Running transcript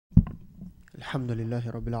الحمد لله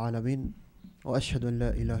رب العالمين وأشهد أن لا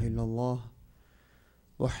إله إلا الله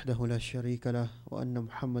وحده لا شريك له وأن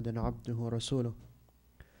محمدا عبده ورسوله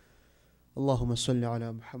اللهم صل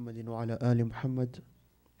على محمد وعلى آل محمد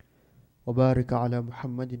وبارك على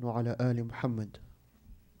محمد وعلى آل محمد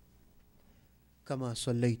كما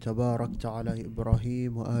صليت باركت على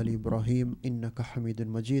إبراهيم وآل إبراهيم إنك حميد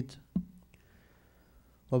مجيد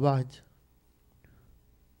وبعد.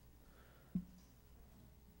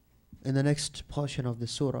 In the next portion of the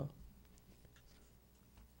surah,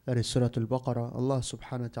 that is Surat Al-Baqara, Allah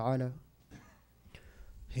subhanahu wa ta'ala,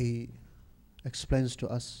 He explains to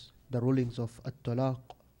us the rulings of At-Talaq,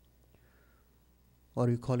 or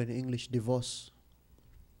we call in English divorce.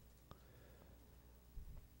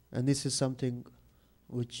 And this is something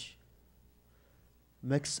which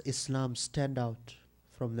makes Islam stand out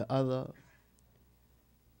from the other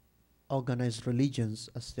organized religions,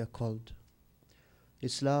 as they are called.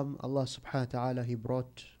 Islam, Allah subhanahu wa ta'ala, He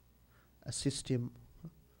brought a system,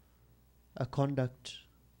 a conduct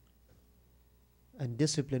and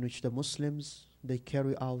discipline which the Muslims, they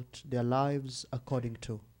carry out their lives according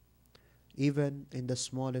to, even in the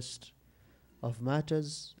smallest of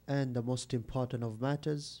matters and the most important of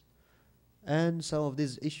matters, and some of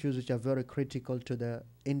these issues which are very critical to the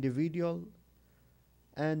individual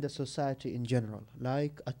and the society in general,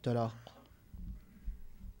 like at-talaq.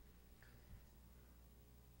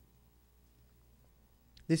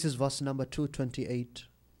 This is verse number 228.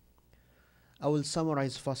 I will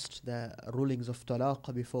summarize first the rulings of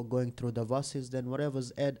talaq before going through the verses. Then whatever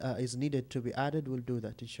is needed to be added, we'll do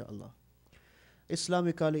that inshallah.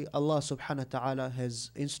 Islamically, Allah subhanahu wa ta'ala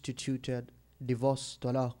has instituted divorce,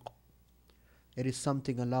 talaq. It is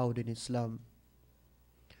something allowed in Islam.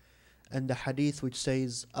 And the hadith which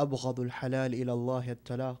says, أَبْغَضُ الْحَلَالِ إِلَى اللَّهِ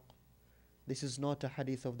الطَّلَاقِ, this is not a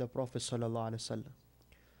hadith of the Prophet sallallahu alaihi wasallam,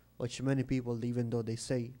 which many people, even though they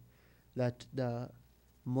say that the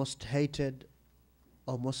most hated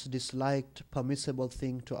or most disliked permissible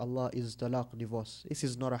thing to Allah is talaq, divorce. This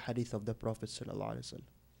is not a hadith of the Prophet sallallahu alaihi wasallam.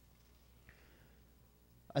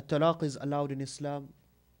 At-talaq is allowed in Islam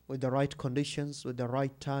with the right conditions, with the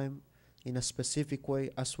right time, in a specific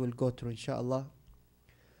way, as we'll go through inshallah.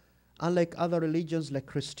 Unlike other religions like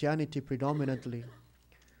Christianity predominantly,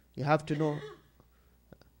 you have to know,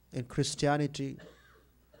 in Christianity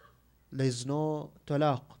there is no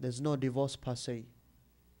talaq, there is no divorce per se.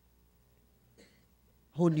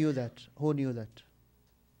 Who knew that? Who knew that?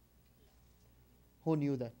 Who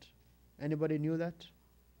knew that? Anybody knew that?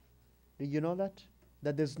 Did you know that?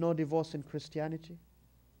 That there's no divorce in Christianity?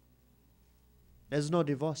 There's no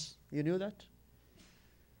divorce. You knew that?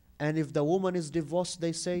 And if the woman is divorced,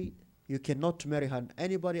 they say you cannot marry her.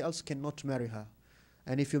 Anybody else cannot marry her.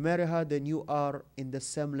 And if you marry her, then you are in the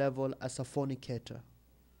same level as a fornicator.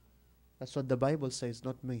 That's what the Bible says,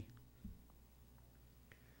 not me.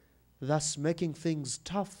 Thus making things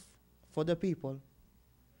tough for the people.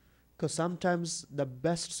 Because sometimes the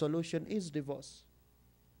best solution is divorce.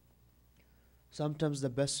 Sometimes the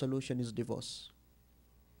best solution is divorce.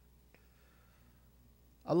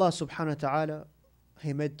 Allah subhanahu wa ta'ala,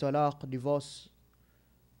 He made talaq, divorce,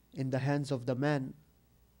 in the hands of the man.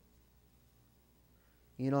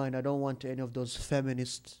 And I don't want any of those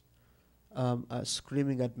feminists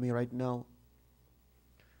screaming at me right now.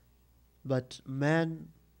 But men,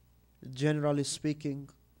 generally speaking,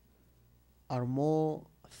 are more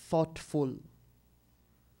thoughtful.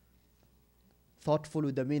 Thoughtful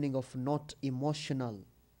with the meaning of not emotional,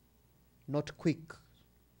 not quick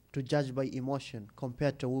to judge by emotion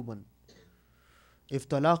compared to women. If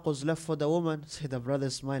talaq was left for the woman, say the brother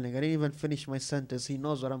is smiling. I didn't even finish my sentence. He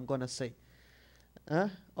knows what I'm going to say.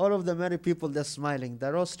 All of the married people, they're smiling.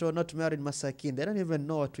 The rest who are not married, masakin, they don't even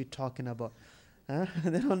know what we're talking about.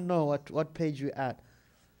 They don't know what page we at.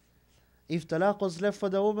 If talaq was left for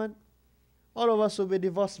the woman, all of us will be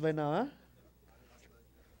divorced by now.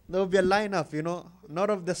 There will be a lineup, not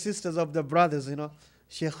of the sisters, of the brothers,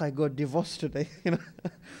 Sheikh, I got divorced today.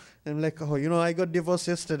 I'm like, I got divorced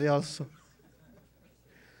yesterday also.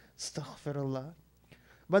 Astaghfirullah.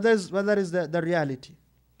 But that is the reality.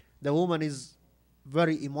 The woman is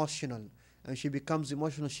very emotional, and she becomes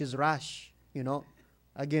emotional, she's rash,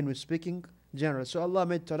 Again, we're speaking general. So Allah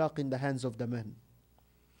made talaq in the hands of the men.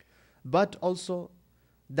 But also,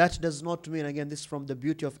 that does not mean, again, this is from the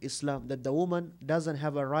beauty of Islam, that the woman doesn't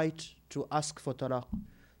have a right to ask for talaq.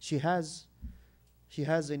 She has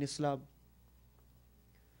in Islam.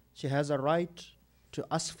 She has a right to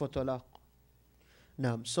ask for talaq.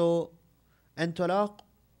 Now, and talaq,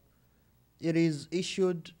 it is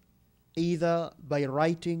issued either by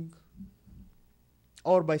writing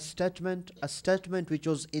or by statement, a statement which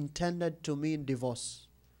was intended to mean divorce,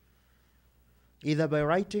 either by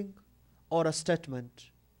writing or a statement,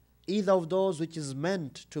 either of those which is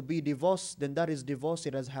meant to be divorce, then that is divorce,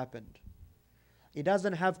 it has happened. It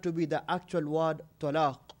doesn't have to be the actual word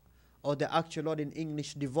talaq or the actual word in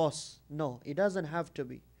English divorce. No, it doesn't have to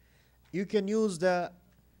be. You can use the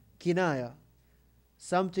kinaya,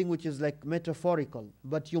 something which is like metaphorical,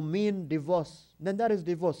 but you mean divorce, then that is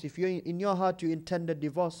divorce. If you in your heart you intended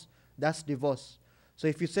divorce, that's divorce. So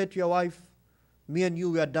if you say to your wife, me and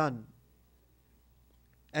you, we are done,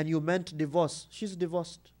 and you meant divorce, she's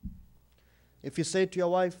divorced. If you say to your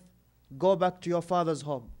wife, go back to your father's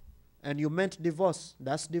home, and you meant divorce,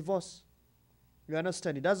 that's divorce. You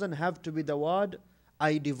understand? It doesn't have to be the word,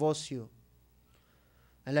 I divorce you.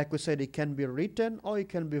 And like we said, it can be written or it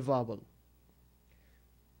can be verbal.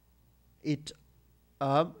 It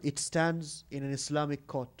stands in an Islamic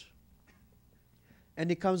court.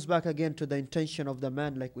 And it comes back again to the intention of the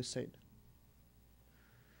man, like we said.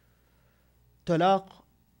 Talaq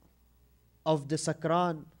of the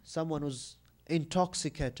sakran, someone who's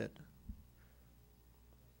intoxicated.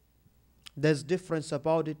 There's difference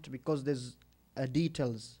about it because there's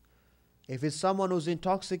details. If it's someone who's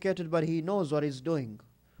intoxicated but he knows what he's doing,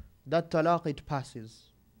 that talaq, it passes.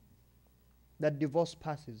 That divorce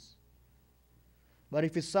passes. But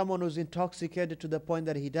if it's someone who's intoxicated to the point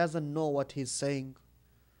that he doesn't know what he's saying,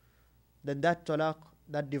 then that talaq,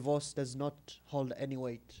 that divorce does not hold any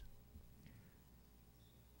weight.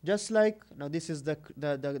 Just like, now this is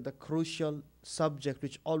the crucial subject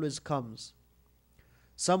which always comes.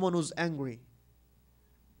 Someone who's angry.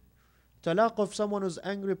 Talaq of someone who's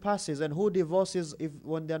angry passes, and who divorces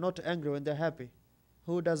when they're not angry, when they're happy?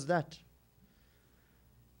 Who does that?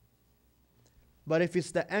 But if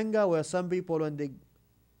it's the anger where some people, when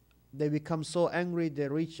they become so angry, they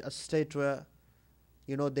reach a state where,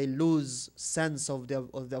 they lose sense of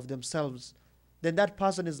themselves, then that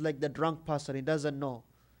person is like the drunk person. He doesn't know.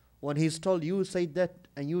 When he's told, you said that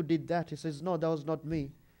and you did that, he says, no, that was not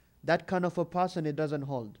me. That kind of a person, it doesn't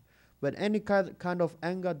hold. But any kind of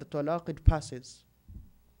anger, the talaq, it passes.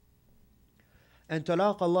 And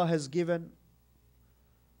talaq Allah has given,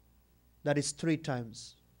 that is 3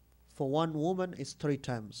 times. For one woman, it's 3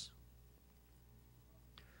 times.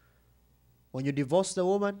 When you divorce the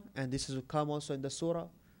woman, and this will come also in the surah,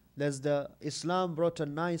 Islam brought a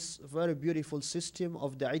nice, very beautiful system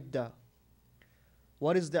of the iddah.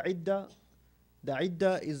 What is the iddah? The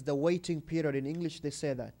iddah is the waiting period. In English they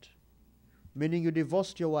say that. Meaning you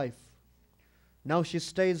divorced your wife. Now she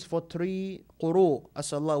stays for 3 quru,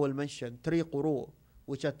 as Allah will mention, 3 quru,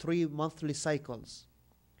 which are 3 monthly cycles.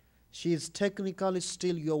 She is technically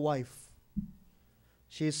still your wife.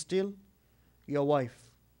 She is still your wife.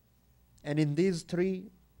 And in these 3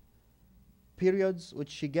 periods which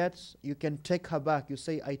she gets, you can take her back. You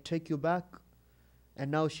say, I take you back, and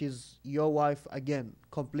now she's your wife again,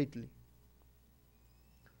 completely.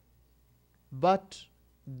 But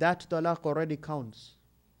that talaq already counts.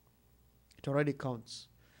 It already counts.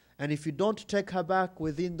 And if you don't take her back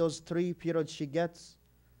within those 3 periods she gets,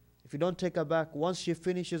 if you don't take her back, once she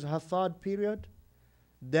finishes her 3rd period,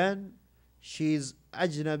 then she is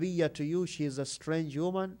ajnabiyya to you. She is a strange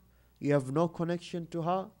woman. You have no connection to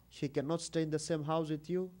her. She cannot stay in the same house with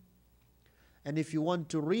you. And if you want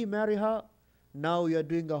to remarry her, now you are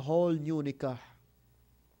doing a whole new nikah.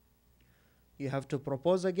 You have to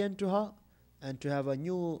propose again to her and to have a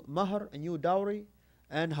new mahar, a new dowry,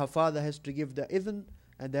 and her father has to give the idhn,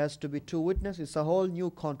 and there has to be 2 witnesses. It's a whole new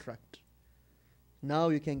contract. Now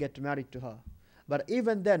you can get married to her. But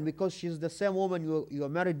even then, because she's the same woman you were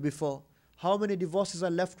married before, how many divorces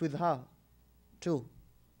are left with her? 2.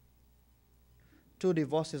 2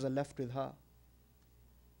 divorces are left with her.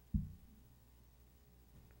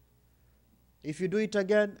 If you do it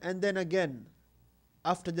again and then again,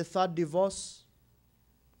 after the 3rd divorce,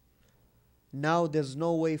 now there's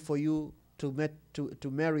no way for you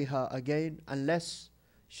to marry her again unless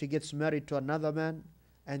she gets married to another man,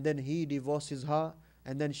 and then he divorces her,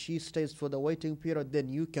 and then she stays for the waiting period, then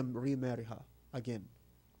you can remarry her again.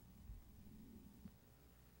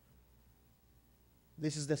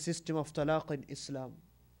 This is the system of talaq in Islam.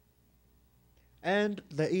 And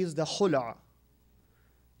there is the khula'.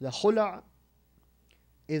 The khula'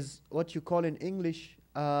 is what you call in English,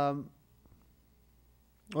 what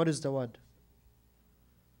is the word?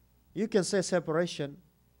 You can say separation.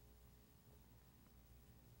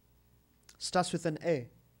 Starts with an A.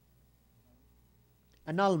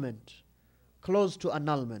 Annulment. Close to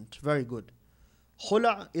annulment. Very good.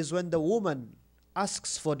 Khula' is when the woman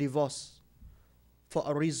asks for divorce for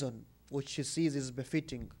a reason which she sees is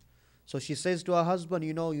befitting. So she says to her husband,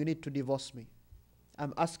 you know, you need to divorce me.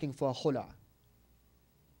 I'm asking for a khula.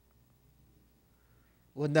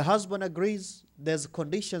 When the husband agrees, there's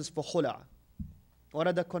conditions for khula. What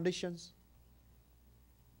are the conditions?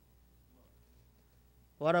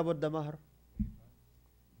 What about the mahr?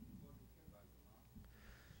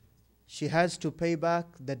 She has to pay back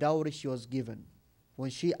the dowry she was given. When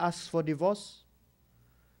she asks for divorce,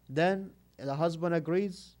 then the husband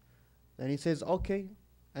agrees, then he says, okay,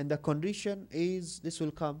 and the condition is, this will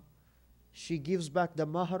come, she gives back the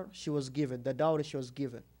mahr she was given, the dowry she was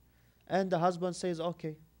given. And the husband says,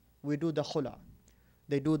 okay, we do the khula.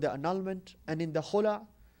 They do the annulment, and in the khula,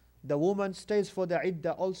 the woman stays for the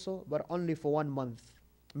iddah also, but only for 1 month,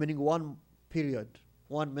 meaning one period,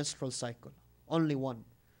 one menstrual cycle, only one,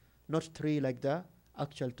 not 3 like the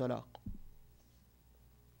actual talaq.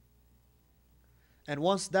 And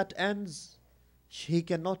once that ends, he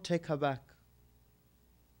cannot take her back.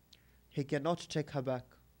 He cannot take her back.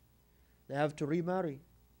 They have to remarry.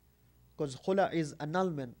 Because khula is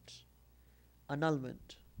annulment.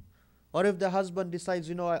 Annulment. Or if the husband decides,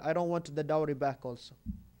 you know, I don't want the dowry back also.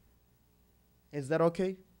 Is that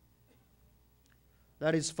okay?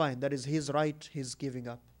 That is fine. That is his right, he's giving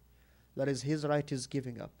up. That is his right, he's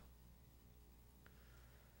giving up.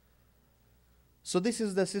 So this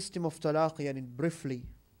is the system of talaq, and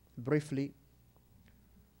briefly.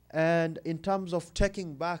 And in terms of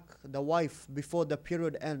taking back the wife before the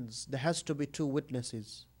period ends, there has to be 2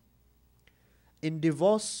 witnesses. In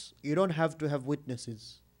divorce, you don't have to have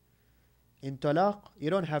witnesses. In talaq, you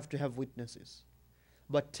don't have to have witnesses.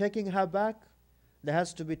 But taking her back, there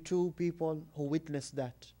has to be 2 people who witness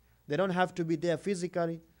that. They don't have to be there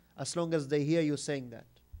physically, as long as they hear you saying that.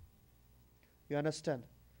 You understand?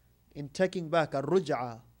 In taking back a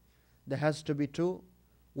ruj'a, there has to be 2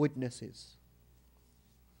 witnesses.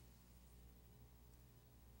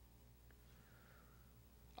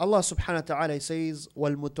 Allah subhanahu wa ta'ala says,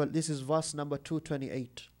 this is verse number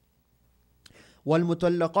 228.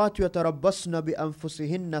 وَالْمُطَلَّقَاتُ يَتَرَبَّصْنَ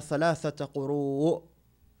بِأَنفُسِهِنَّ ثَلَاثَةَ قُرُوءٍ.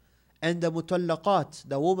 And the mutallaqat,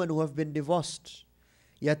 the women who have been divorced,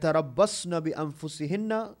 يَتَرَبَّصْنَ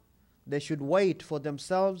بِأَنفُسِهِنَّ, they should wait for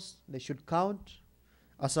themselves, they should count.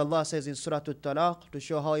 As Allah says in Surat Al-Talaq, to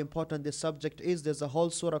show how important this subject is, there's a whole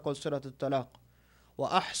surah called Surat Al-Talaq.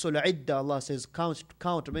 وَأَحْصُ الْعِدَّةِ, Allah says,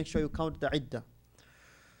 count, make sure you count the iddah.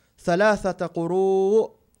 ثَلَاثَةَ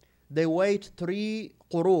قُرُوءٍ, they wait 3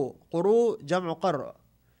 quru. Quru, jam'u qar'.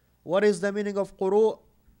 What is the meaning of quru?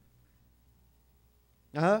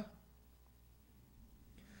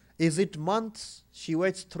 Is it months? She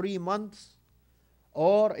waits 3 months?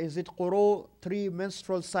 Or is it quru, 3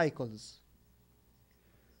 menstrual cycles?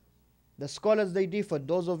 The scholars, they differ.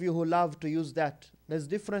 Those of you who love to use that, there's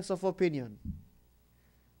difference of opinion.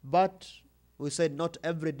 But we said not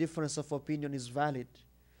every difference of opinion is valid,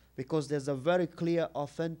 because there's a very clear,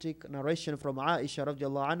 authentic narration from Aisha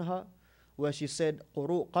radiallahu anha, where she said,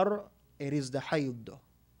 quru qar', it is the hayd.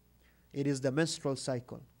 It is the menstrual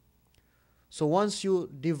cycle. So once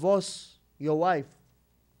you divorce your wife,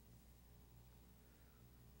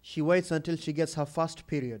 she waits until she gets her first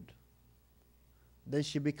period. Then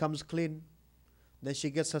she becomes clean. Then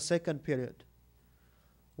she gets her second period.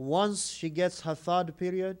 Once she gets her third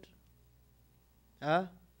period, and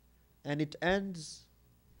it ends,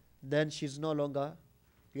 then she's no longer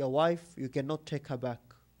your wife. You cannot take her back.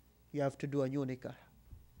 You have to do a new nikah.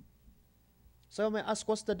 So you may ask,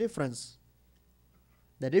 what's the difference?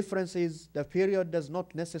 The difference is the period does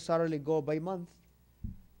not necessarily go by month.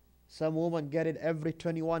 Some women get it every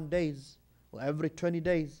 21 days or every 20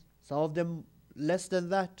 days. Some of them less than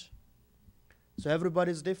that. So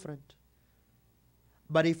everybody is different.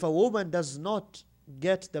 But if a woman does not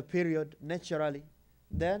get the period naturally,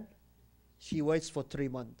 then she waits for 3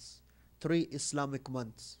 months, 3 Islamic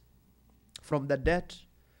months from the date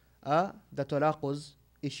the talaq was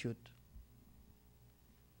issued.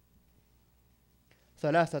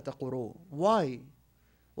 ثلاثة قروء. Why?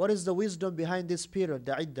 What is the wisdom behind this period,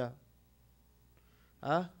 the iddah?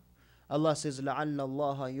 Allah says, لَعَلَّ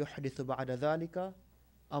اللَّهَ يُحْدِثُ بَعْدَ ذَلِكَ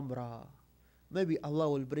أَمْرًا. Maybe Allah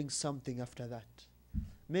will bring something after that.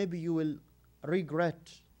 Maybe you will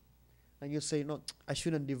regret and you say, no, I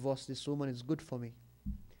shouldn't divorce this woman, it's good for me.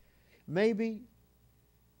 Maybe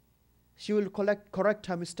she will correct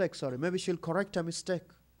her mistake, Maybe she'll correct her mistake.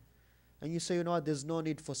 And you say, you know what, there's no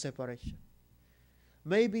need for separation.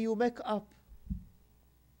 Maybe you make up,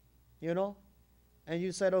 and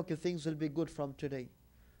you said, okay, things will be good from today.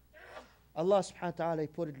 Allah subhanahu wa ta'ala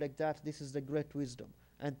put it like that. This is the great wisdom.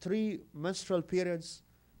 And 3 menstrual periods,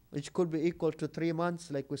 which could be equal to 3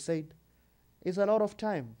 months, like we said, is a lot of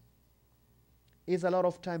time. is a lot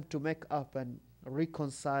of time to make up and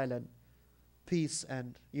reconcile and peace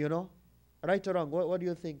and, right or wrong, what do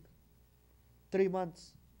you think? 3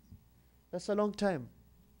 months. That's a long time.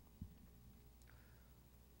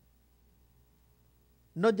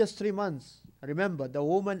 Not just 3 months. Remember, the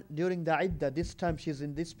woman during the iddah, this time she's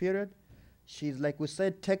in this period, she's, like we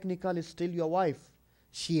said, technically still your wife.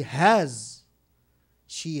 She has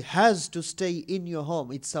to stay in your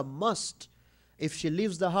home. It's a must. If she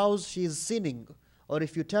leaves the house, she is sinning. Or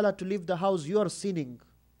if you tell her to leave the house, you are sinning.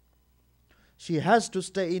 She has to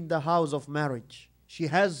stay in the house of marriage. She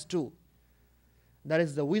has to. That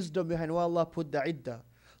is the wisdom behind why Allah put the iddah.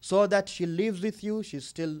 So that she lives with you, she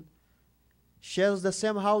still shares the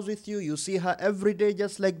same house with you. You see her every day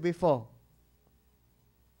just like before.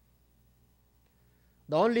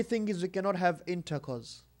 The only thing is we cannot have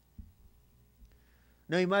intercourse.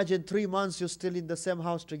 Now imagine 3 months you're still in the same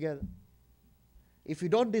house together. If you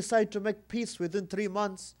don't decide to make peace within 3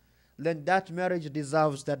 months, then that marriage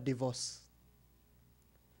deserves that divorce.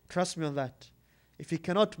 Trust me on that. If you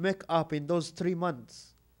cannot make up in those 3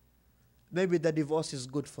 months, maybe the divorce is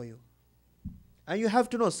good for you. And you have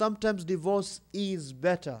to know, sometimes divorce is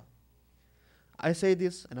better. I say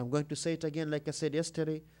this, and I'm going to say it again like I said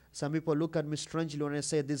yesterday. Some people look at me strangely when I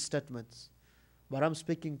say these statements. But I'm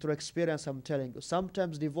speaking through experience, I'm telling you.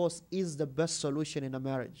 Sometimes divorce is the best solution in a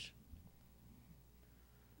marriage.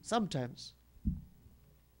 Sometimes.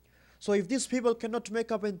 So if these people cannot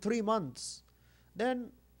make up in 3 months,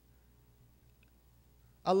 then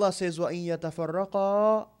Allah says, وَإِن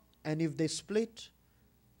يَتَفَرَّقَا, and if they split,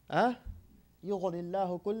 يُغْنِ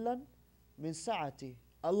اللَّهُ كُلًّا مِنْ سَعَتِهِ,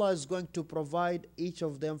 Allah is going to provide each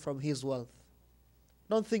of them from His wealth.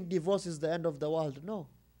 Don't think divorce is the end of the world. No.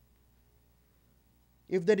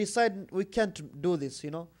 If they decide we can't do this,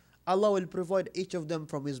 Allah will provide each of them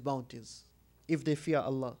from His bounties, if they fear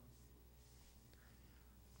Allah.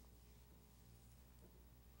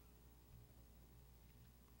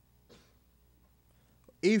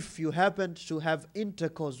 If you happen to have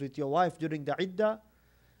intercourse with your wife during the iddah,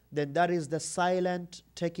 then that is the silent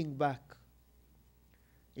taking back.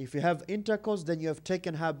 If you have intercourse, then you have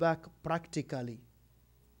taken her back practically.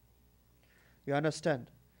 You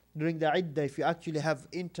understand? During the iddah, if you actually have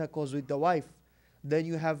intercourse with the wife, then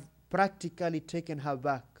you have practically taken her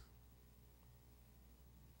back.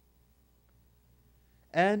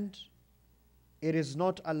 And it is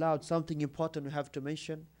not allowed, something important we have to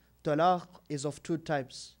mention, talaq is of 2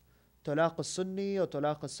 types. Talaq al-sunni or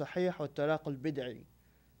talaq al-sahih or talaq al-bid'i.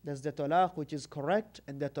 There's the talaq which is correct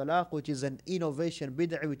and the talaq which is an innovation,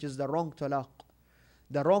 bid'i, which is the wrong talaq.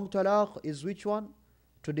 The wrong talaq is which one?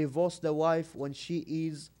 To divorce the wife when she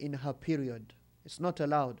is in her period. It's not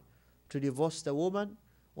allowed to divorce the woman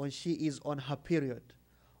when she is on her period.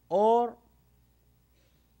 Or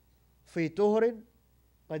في طهر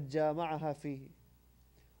قد جامعها فيه,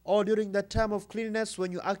 or during the time of cleanness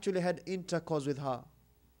when you actually had intercourse with her.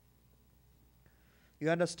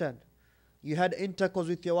 You understand? You had intercourse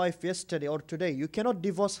with your wife yesterday or today. You cannot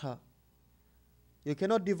divorce her. You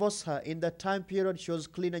cannot divorce her in the time period she was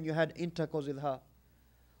clean and you had intercourse with her.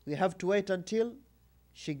 You have to wait until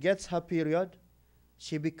she gets her period,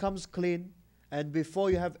 she becomes clean, and before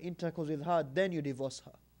you have intercourse with her, then you divorce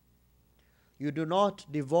her. You do not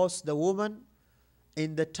divorce the woman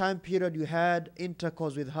in the time period you had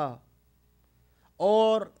intercourse with her,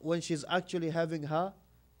 or when she's actually having her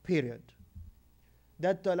period.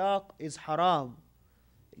 That talaq is haram.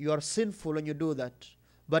 You are sinful when you do that.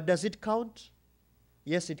 But does it count?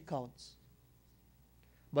 Yes, it counts.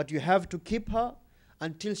 But you have to keep her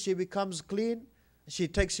until she becomes clean. She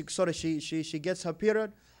gets her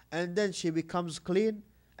period, and then she becomes clean,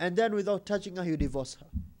 and then without touching her, you divorce her.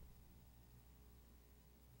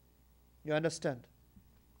 You understand?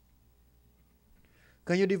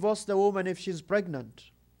 Can you divorce the woman if she's pregnant?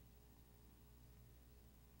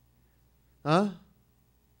 Huh?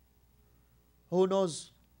 Who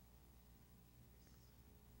knows?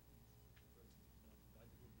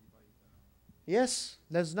 Yes,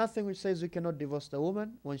 there's nothing which says you cannot divorce the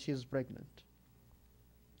woman when she is pregnant.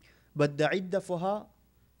 But the iddah for her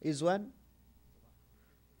is when?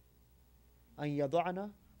 أَن يَضَعْنَ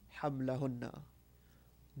حَمْلَهُنَّ.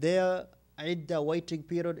 Their iddah waiting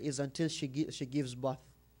period is until she gives birth.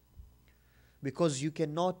 Because you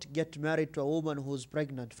cannot get married to a woman who is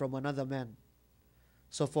pregnant from another man.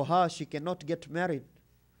 So for her, she cannot get married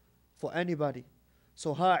for anybody.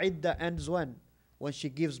 So her iddah ends when? When she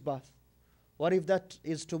gives birth. What if that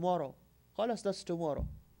is tomorrow? Khalas, that's tomorrow.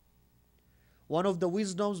 One of the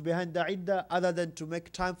wisdoms behind the iddah, other than to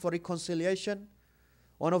make time for reconciliation,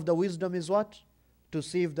 one of the wisdom is what? To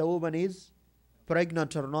see if the woman is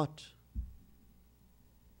pregnant or not.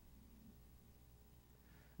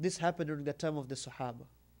 This happened during the time of the Sahaba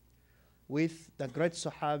with the great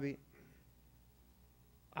Sahabi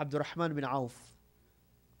Abdurrahman bin Auf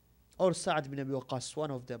or Sa'ad bin Abi Waqqas, one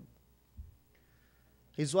of them.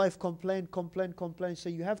 His wife complained,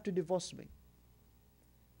 said, you have to divorce me.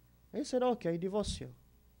 He said, okay, divorce you.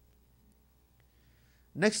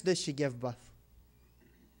 Next day she gave birth.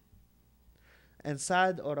 And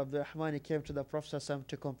Sa'ad or Abdurrahman, he came to the Prophet ﷺ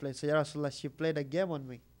to complain. Said, Ya Rasulullah, she played a game on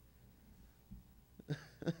me.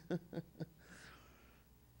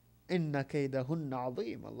 Inna kaydahunna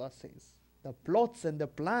azim, Allah says. The plots and the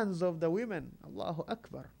plans of the women. Allahu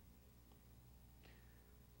Akbar.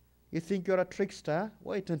 You think you're a trickster?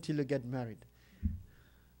 Wait until you get married.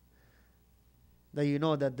 Then you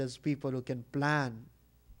know that there's people who can plan.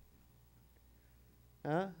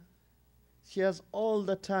 Huh? She has all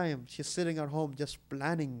the time. She's sitting at home just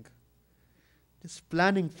planning. Just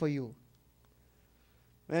planning for you.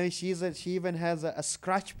 Maybe she even has a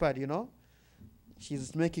scratch pad, you know.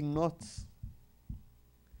 She's making notes.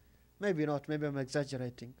 Maybe not. Maybe I'm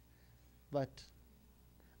exaggerating. But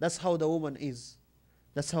that's how the woman is.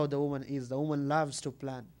 That's how the woman is. The woman loves to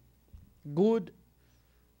plan. Good.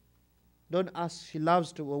 Don't ask. She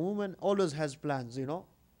loves to. A woman always has plans, you know.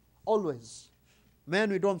 Always.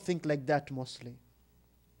 Men, we don't think like that mostly.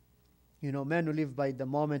 You know, men who live by the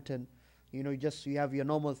moment and, you know, you have your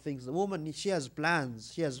normal things. The woman, she has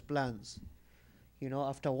plans. She has plans. You know,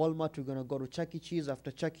 after Walmart, we're going to go to Chuck E. Cheese.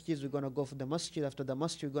 After Chuck E. Cheese, we're going to go for the masjid. After the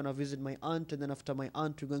masjid, we're going to visit my aunt. And then after my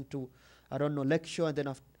aunt, we're going to, I don't know, lecture. And then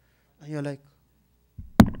after, and you're like,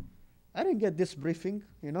 I didn't get this briefing,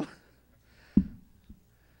 you know.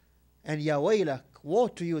 And ya waylak, woe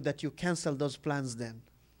to you that you cancel those plans then.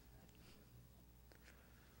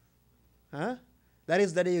 Huh? That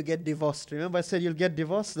is the day you get divorced. Remember I said you'll get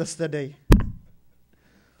divorced? That's the day.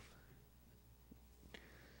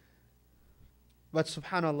 But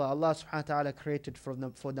subhanAllah, Allah subhanahu wa ta'ala created for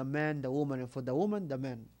the man, the woman, and for the woman, the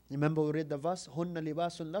man. Remember we read the verse, Hunna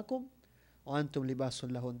libasun lakum, wa antum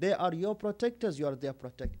libasun lahun. They are your protectors, you are their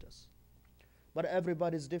protectors. But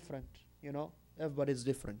everybody's different, you know. Everybody's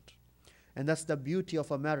different. And that's the beauty of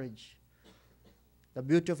a marriage. The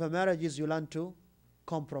beauty of a marriage is you learn to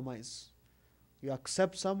compromise. You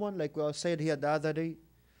accept someone, like we said here the other day.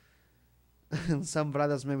 Some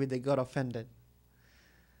brothers, maybe they got offended.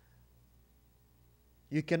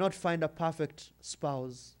 You cannot find a perfect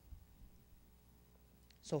spouse.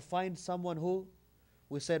 So find someone who,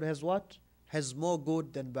 we said, has what? Has more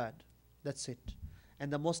good than bad. That's it.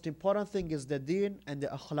 And the most important thing is the deen and the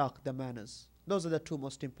akhlaq, the manners. Those are the two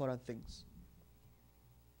most important things.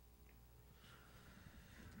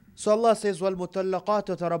 So Allah says,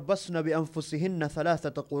 وَالْمُطَلَّقَاتُ تَرَبَّصْنَ بِأَنفُسِهِنَّ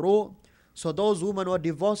ثَلَاثَةَ قُرُوءٍ. So those women who are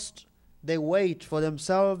divorced, they wait for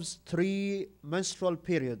themselves 3 menstrual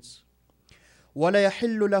periods. وَلَا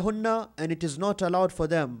يَحِلُّ لَهُنَّ. And it is not allowed for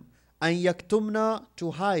them أَن يَكْتُمْنَ,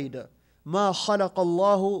 to hide مَا خَلَقَ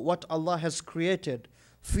اللَّهُ, what Allah has created,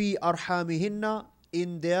 فِي أَرْحَامِهِنَّ,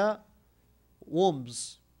 in their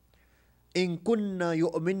wombs. إِن كُنَّ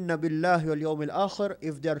يُؤْمِنَّ بِاللَّهِ وَالْيَوْمِ الْآخِرِ,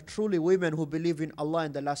 if they are truly women who believe in Allah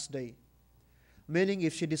and the last day. Meaning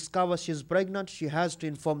if she discovers she's pregnant, she has to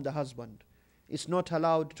inform the husband. It's not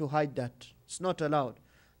allowed to hide that. It's not allowed.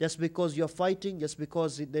 Just because you're fighting, just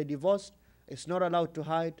because they divorced, it's not allowed to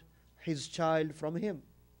hide his child from him.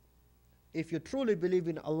 If you truly believe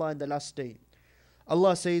in Allah and the last day.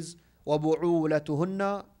 Allah says,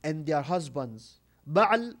 وَبُعُولَتُهُنَّ, and their husbands.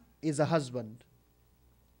 Ba'al is a husband.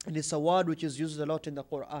 And it's a word which is used a lot in the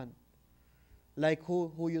Quran. Like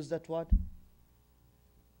who used that word?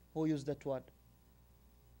 Who used that word?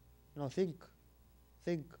 No, think.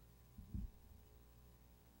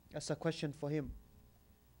 That's a question for him.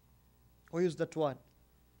 Who used that word?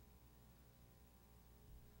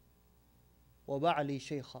 وَبَعْلِي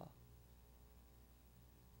شَيْخًا.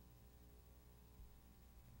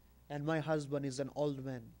 And my husband is an old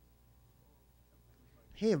man.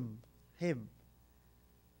 Him.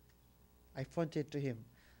 I pointed to him.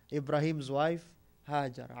 Ibrahim's wife,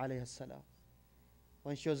 Hajar alayhi salam.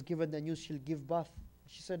 When she was given the news she'll give birth,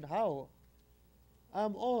 she said, how?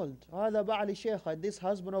 I'm old. هذا بعلي شيخا. This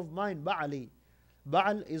husband of mine, Ba'ali.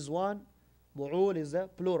 Ba'al is one, Bu'ul is a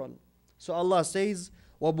plural. So Allah says,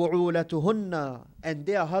 وَبُعُولَتُهُنَّ, and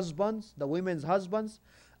their husbands, the women's husbands,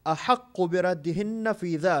 أَحَقُّ بِرَدِّهِنَّ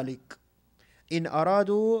فِي ذَلِكَ إِنْ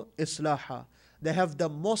أَرَادُوا إِصْلَاحًا. They have the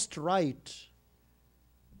most right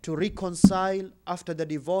to reconcile after the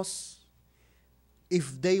divorce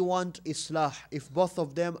if they want islah, if both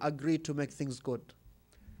of them agree to make things good.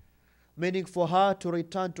 Meaning for her to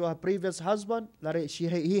return to her previous husband,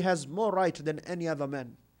 he has more right than any other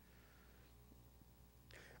man.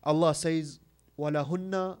 Allah says,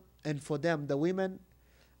 وَلَهُنَّ, and for them, the women,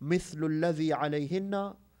 مِثْلُ الَّذِي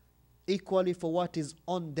عَلَيْهِنَّ, equally for what is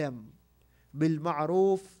on them,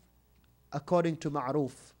 بِالْمَعْرُوفِ, according to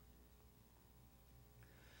ma'ruf.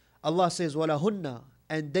 Allah says, وَلَهُنَّ,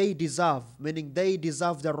 and they deserve, meaning they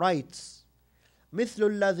deserve the rights,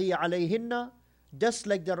 مِثْلُ الَّذِي عَلَيْهِنَّ, just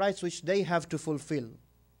like the rights which they have to fulfill.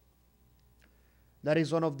 That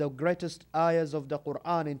is one of the greatest ayahs of the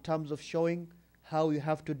Quran in terms of showing how you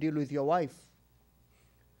have to deal with your wife.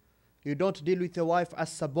 You don't deal with your wife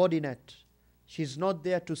as subordinate. She's not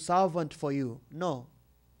there to servant for you. No.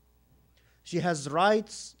 She has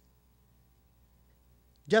rights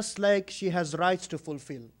just like she has rights to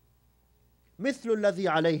fulfill. مثل الذي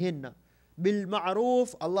عليهن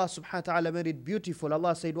بالمعروف. Allah subhanahu wa ta'ala made it beautiful.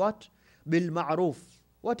 Allah said what? بالمعروف.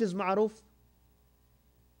 What is ma'ruf?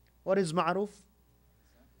 What is ma'ruf?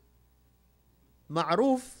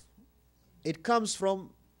 Ma'ruf, it comes from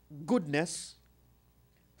goodness,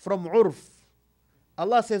 from urf.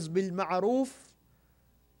 Allah says بالمعروف,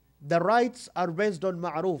 the rights are based on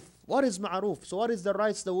ma'ruf. What is ma'ruf? So what is the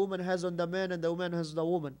rights the woman has on the man and the woman has on the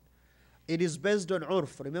woman? It is based on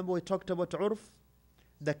urf. Remember we talked about urf?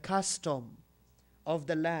 The custom of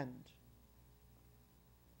the land.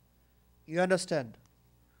 You understand?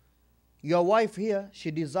 Your wife here,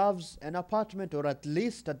 she deserves an apartment, or at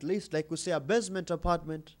least like we say a basement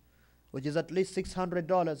apartment, which is at least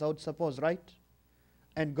 $600, I would suppose, right?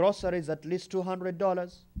 And groceries at least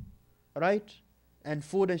 $200, right? And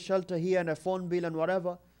food and shelter here and a phone bill and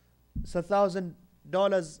whatever. It's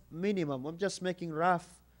 $1,000 minimum. I'm just making rough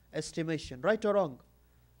estimation, right or wrong?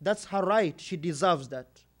 That's her right. She deserves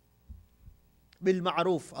that. Bil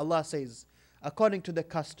ma'ruf, Allah says, according to the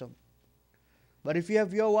custom. But if you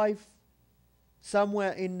have your wife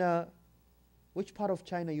somewhere in, which part of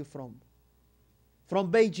China are you from?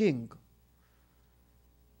 From Beijing.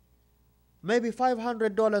 Maybe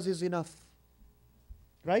 $500 is enough.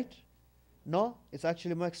 Right? No? It's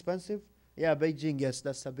actually more expensive? Yeah, Beijing, yes,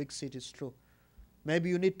 that's a big city, it's true. Maybe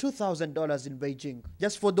you need $2,000 in Beijing,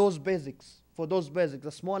 just for those basics. For those basics,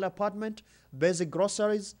 a small apartment, basic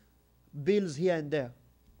groceries, bills here and there.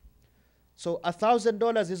 So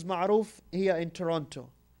 $1,000 is ma'ruf here in Toronto.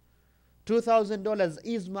 $2,000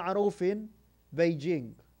 is ma'ruf in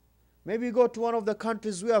Beijing. Maybe you go to one of the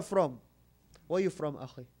countries we are from. Where are you from,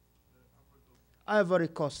 Akhi? Ivory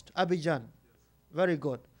Coast, Abidjan. Very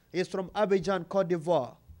good. He's from Abidjan, Cote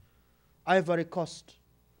d'Ivoire. Ivory Coast.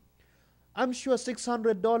 I'm sure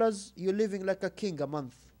 $600 you're living like a king a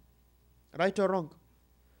month. Right or wrong?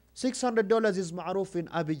 $600 is ma'ruf in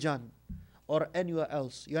Abidjan or anywhere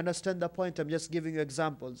else. You understand the point? I'm just giving you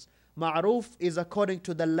examples. Ma'ruf is according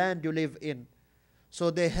to the land you live in.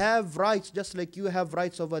 So they have rights just like you have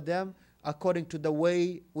rights over them according to the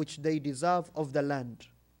way which they deserve of the land.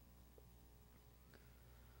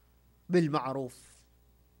 Bil ma'ruf.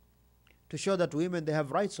 To show that women, they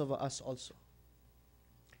have rights over us also.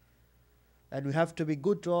 And we have to be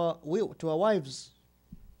good to our wives.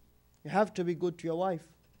 You have to be good to your wife.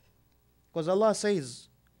 Because Allah says,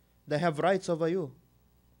 they have rights over you.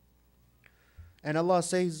 And Allah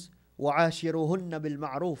says, وَعَاشِرُهُنَّ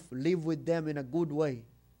بِالْمَعْرُوفِ, live with them in a good way.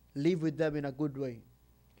 Live with them in a good way.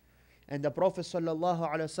 And the Prophet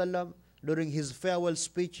ﷺ, during his farewell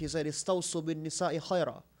speech, he said, إِسْتَوْصُوا بِالنِّسَاءِ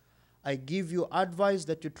خَيْرًا, I give you advice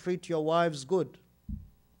that you treat your wives good.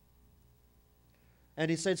 And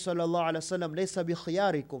he said, sallallahu alaihi wasallam, لَيْسَ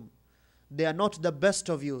بِخِيَارِكُمْ, they are not the best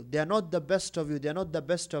of you. They are not the best of you. They are not the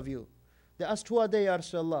best of you. They asked, who are they, Ya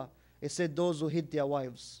Rasulullah? He said, those who hit their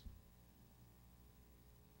wives.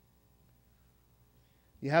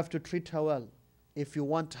 You have to treat her well if you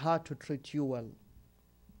want her to treat you well.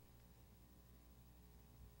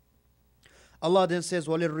 Allah then says,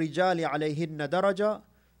 وَلِلْرِجَالِ عَلَيْهِنَّ دَرَجَةً,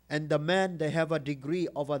 and the men, they have a degree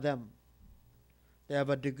over them. They have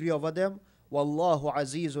a degree over them. Wallahu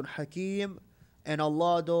Azizun Hakim. And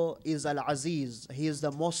Allah though is Al-Aziz. He is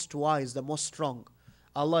the most wise, the most strong.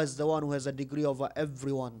 Allah is the one who has a degree over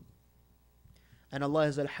everyone. And Allah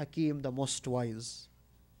is Al-Hakim, the most wise.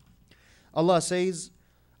 Allah says,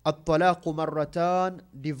 At-talaqu marratan,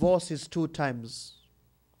 divorce is 2 times.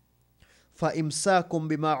 فَإِمْسَاكٌ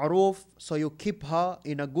بِمَعْرُوفٍ, so you keep her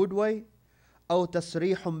in a good way. أو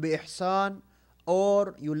تسريح بإحسان,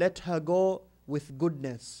 or you let her go with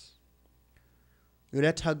goodness. You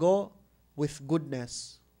let her go with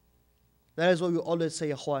goodness. That is what we always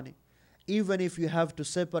say, Akhwani. Even if you have to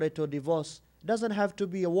separate or divorce, it doesn't have to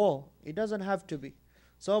be a war. It doesn't have to be.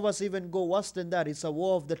 Some of us even go worse than that. It's a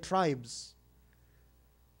war of the tribes.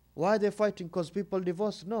 Why are they fighting? Because people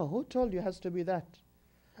divorce? No, who told you it has to be that?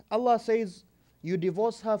 Allah says, you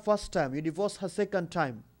divorce her first time, you divorce her second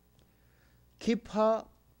time. keep her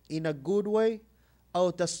in a good way,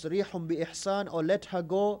 أو تسريح بإحسان, or let her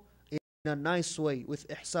go in a nice way, with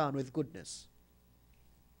ihsan, with goodness.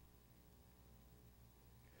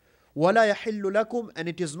 ولا يحل لكم, and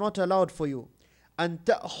it is not allowed for you, أن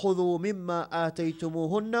تأخذوا مما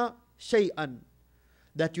آتيتموهن شيئا,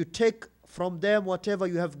 that you take from them whatever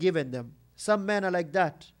you have given them. Some men are like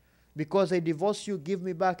that. Because I divorce you, give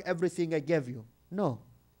me back everything I gave you. No.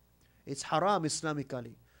 It's haram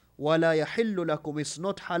Islamically. وَلَا يَحِلُّ لَكُمْ, it's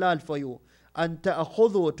not halal for you. أَن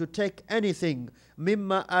تَأْخُذُوا, to take anything,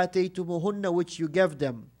 مِمَّا آتَيْتُمُهُنَّ, which you gave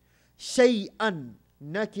them. شَيْئًا,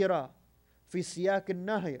 nakira, في سياق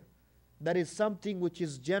النهي. That is something which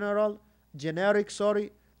is generic,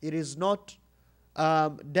 it is not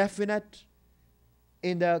definite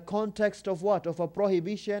in the context of what? Of a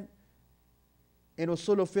prohibition. In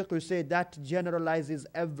usul al-fiqh, you say that generalizes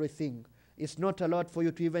everything. It's not allowed for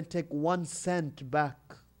you to even take 1 cent back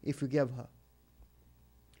if you gave her.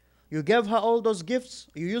 You gave her all those gifts.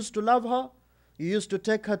 You used to love her. You used to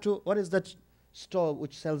take her to, what is that store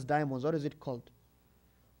which sells diamonds? What is it called?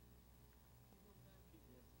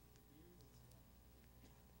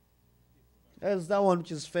 There's that one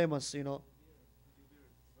which is famous, you know.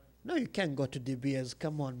 No, you can't go to De Beers.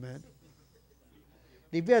 Come on, man.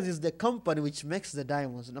 De Beers is the company which makes the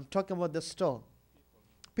diamonds. And I'm talking about the store.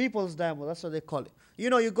 People's Diamonds, that's what they call it. You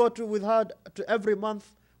know, you go to with her to every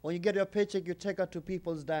month. When you get your paycheck, you take her to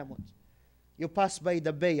People's Diamonds. You pass by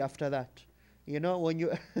the bay after that. You know, when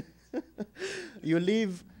you you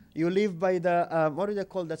leave by the what do they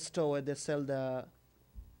call that store where they sell the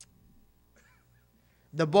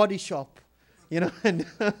body shop? You know, and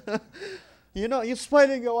you know, you're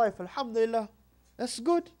spoiling your wife. Alhamdulillah, that's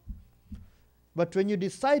good. But when you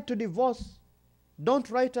decide to divorce, don't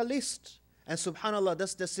write a list. And subhanallah,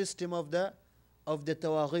 that's the system of the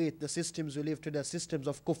tawaghit, the systems we live to, the systems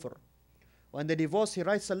of kufr. When they divorce, he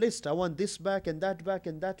writes a list. I want this back and that back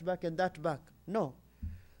and that back and that back. No.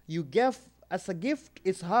 You gave as a gift,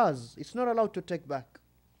 it's hers. It's not allowed to take back.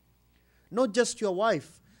 Not just your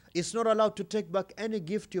wife. It's not allowed to take back any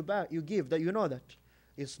gift you give. That you know that.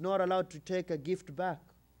 It's not allowed to take a gift back.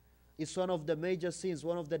 It's one of the major sins,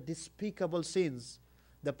 one of the despicable sins.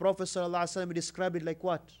 The Prophet ﷺ described it like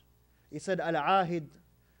what? He said, Al-A'id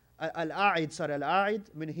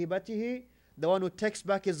min hibatihi, the one who takes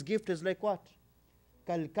back his gift is like what?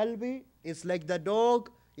 Kal-kalbi is like the dog,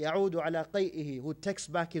 ya'udu ala qay'ihi, who takes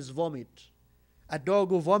back his vomit. A dog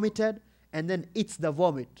who vomited and then eats the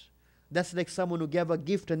vomit. That's like someone who gave a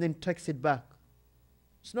gift and then takes it back.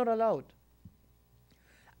 It's not allowed.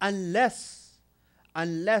 Unless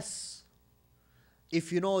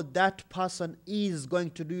if you know that person is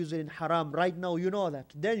going to do it in haram, right now you know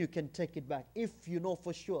that, then you can take it back, if you know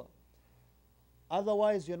for sure.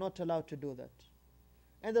 Otherwise, you're not allowed to do that.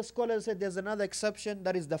 And the scholars said there's another exception,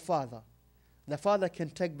 that is the father. The father can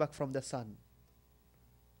take back from the son.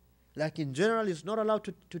 Like in general, he's not allowed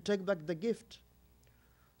to take back the gift.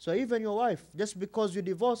 So even your wife, just because you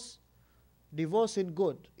divorce in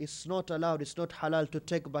good, it's not allowed, it's not halal to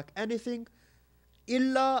take back anything.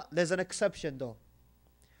 Illa, there's an exception though.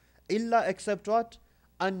 Illa, except what?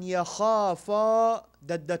 An yakhafa,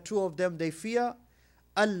 that the two of them they fear.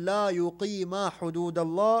 Allah yuqima hudud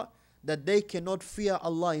Allah, that they cannot fear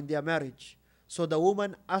Allah in their marriage. So the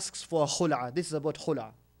woman asks for a khul'a. This is about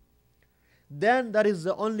khul'a. Then that is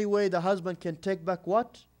the only way the husband can take back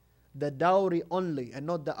what? The dowry only, and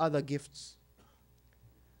not the other gifts.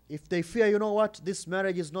 If they fear, you know what? This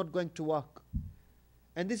marriage is not going to work.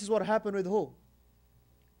 And this is what happened with who?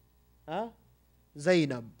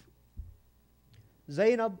 Zainab.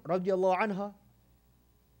 Zainab radiallahu anha.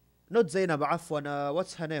 Not Zainab, afwan,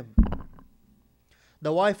 what's her name?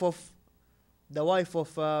 The wife of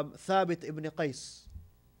Thabit ibn Qais.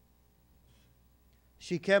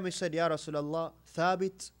 She came and said, Ya Rasulullah,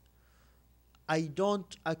 Thabit, I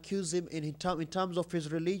don't accuse him in terms of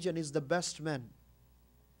his religion, he's the best man.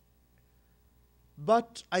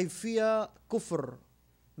 But I fear kufr,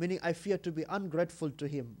 meaning I fear to be ungrateful to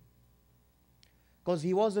him. Because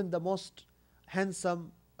he wasn't the most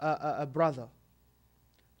handsome brother.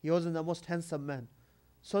 He wasn't the most handsome man.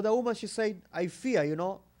 So the woman, she said, I fear,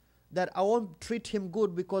 that I won't treat him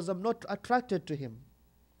good because I'm not attracted to him.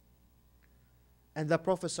 And the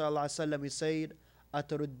Prophet ﷺ, he said,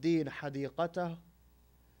 Ataruddin hadiqatah,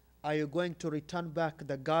 are you going to return back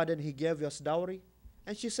the garden he gave you as dowry?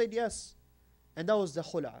 And she said yes. And that was the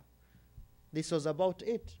khula. This was about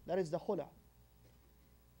it. That is the khula.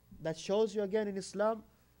 That shows you again in Islam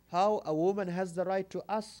how a woman has the right to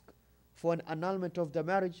ask for an annulment of the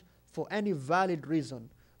marriage for any valid reason.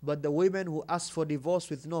 But the women who ask for divorce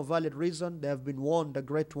with no valid reason, they have been warned a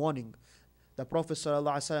great warning. The Prophet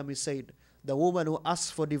ﷺ, he said, the woman who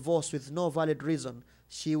asks for divorce with no valid reason,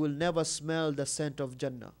 she will never smell the scent of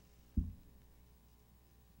Jannah.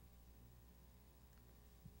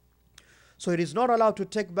 So it is not allowed to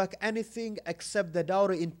take back anything except the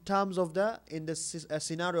dowry in terms of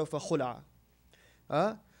scenario of a khula.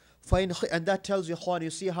 And that tells you, Khwan,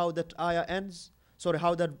 you see how that ayah ends? Sorry,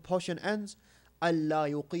 how that portion ends? Allah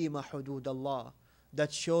yuqima hudud Allah.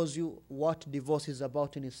 That shows you what divorce is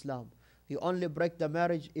about in Islam. You only break the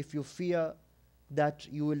marriage if you fear that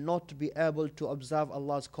you will not be able to observe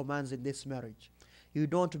Allah's commands in this marriage. You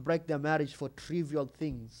don't break the marriage for trivial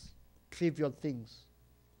things. Trivial things.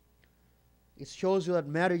 It shows you that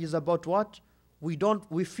marriage is about what?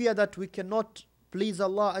 We fear that we cannot please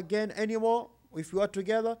Allah again anymore. If we are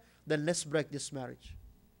together, then let's break this marriage.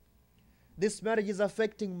 This marriage is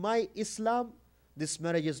affecting my Islam. This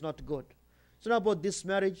marriage is not good. It's not about this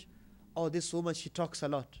marriage. Oh, this woman, she talks a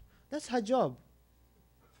lot. That's her job.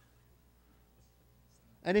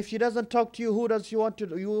 And if she doesn't talk to you, who do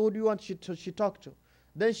you want she talk to?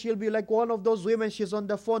 Then she'll be like one of those women, she's on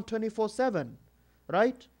the phone 24/7.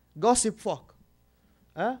 Right? Gossip fuck.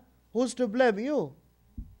 Who's to blame? You.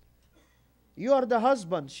 You are the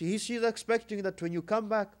husband. She's expecting that when you come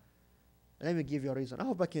back, let me give you a reason. I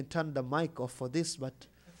hope I can turn the mic off for this, but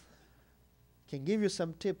can give you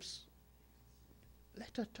some tips.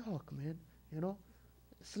 Let her talk, man.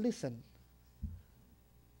 Just listen.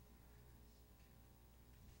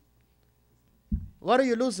 What are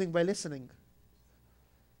you losing by listening?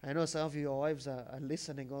 I know some of your wives are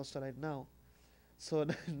listening also right now. So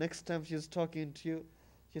next time she's talking to you,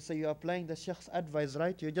 she say, you are applying the Sheikh's advice,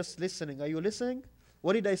 right? You're just listening. Are you listening?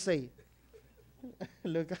 What did I say?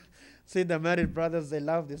 Look, see the married brothers, they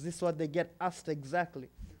love this. This is what they get asked exactly.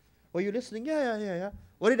 Were you listening? Yeah.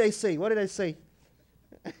 What did I say? What did I say?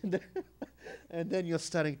 And then you're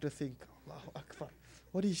starting to think, Allahu Akbar.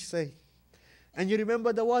 What did you say? And you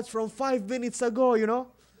remember the words from 5 minutes ago,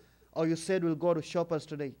 Or you said we'll go to Shoppers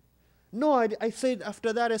today. No, I said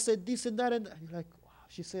after that, I said this and that. And you're like, wow,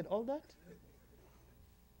 she said all that?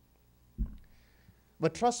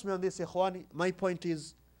 But trust me on this, Ikhwani, my point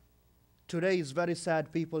is, today is very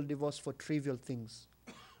sad people divorce for trivial things.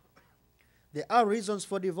 There are reasons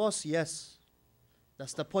for divorce, yes.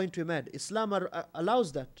 That's the point we made. Islam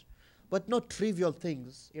allows that, but not trivial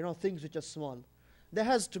things, things which are small. There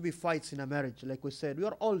has to be fights in a marriage, like we said. We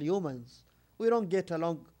are all humans. We don't get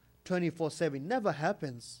along 24/7. Never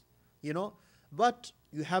happens, But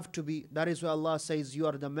you have to be, that is why Allah says you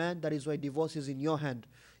are the man, that is why divorce is in your hand.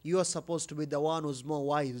 You are supposed to be the one who's more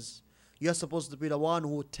wise. You are supposed to be the one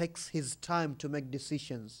who takes his time to make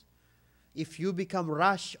decisions. If you become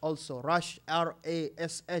rash also, rash,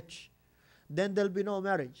 R-A-S-H, then there'll be no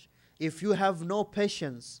marriage. If you have no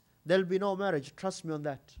patience, there'll be no marriage. Trust me on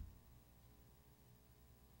that.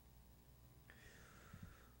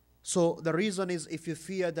 So the reason is if you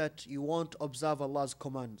fear that you won't observe Allah's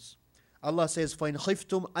commands. Allah says, فَإِنْ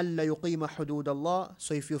خِفْتُمْ أَلَّا يُقِيمَ حُدُودَ اللَّهِ.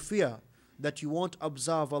 So if you fear that you won't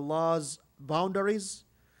observe Allah's boundaries,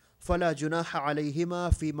 فَلَا جُنَاحَ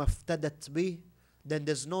عَلَيْهِمَا فِي مَفْتَدَتْ بِهِ. Then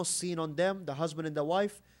there's no sin on them, the husband and the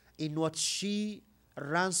wife, in what she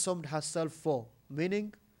ransomed herself for.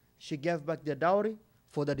 Meaning, she gave back the dowry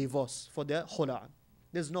for the divorce, for the khula'.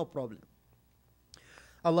 There's no problem.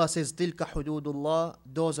 Allah says, تِلْكَ حُدُودُ اللَّهِ.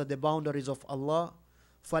 Those are the boundaries of Allah.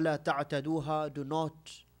 فَلَا تَعْتَدُوهَا. Do not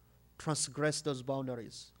transgress those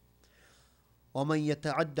boundaries. وَمَنْ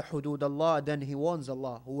يَتَعَدَّ حُدُودَ اللَّهِ. Then he warns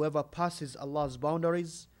Allah, whoever passes Allah's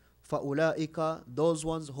boundaries, فَأُولَٰئِكَ. Those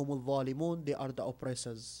ones, هُمُ الظَّالِمُونَ. They are the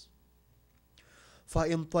oppressors.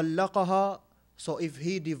 فَإِنْ طَلَّقَهَا. So if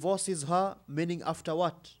he divorces her, meaning after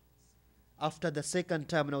what? After the second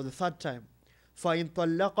time, now the third time. فَإِنْ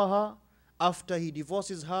طَلَّقَهَا. After he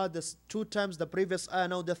divorces her, the 2 times, the previous ayah,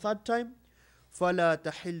 now the third time. فَلَا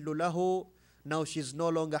تَحِلُّ لَهُ. Now she's no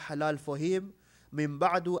longer halal for him. مِن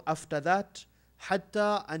بَعْدُ. After that.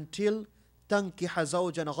 حَتَّى. Until. تَنْكِحَ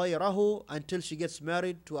زَوْجًا غَيْرَهُ. Until she gets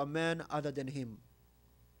married to a man other than him.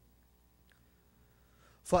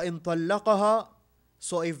 فَإِنْ طَلَّقَهَا.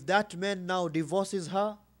 So if that man now divorces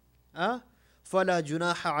her, فَلَا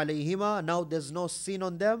جُنَاحَ عَلَيْهِمَا. Now there's no sin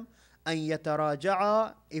on them. أَنْ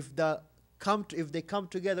يَتَرَاجَعَا. If they come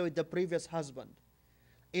together with the previous husband.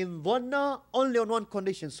 In dhanna, only on one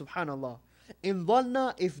condition, subhanallah. In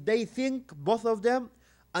dhanna, if they think, both of them,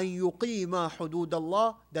 أَن يُقِيمَا حُدُودَ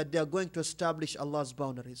اللَّهِ. That they are going to establish Allah's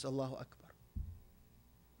boundaries. Allahu Akbar.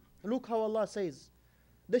 Look how Allah says.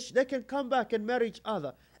 They can come back and marry each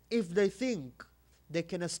other if they think they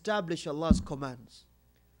can establish Allah's commands.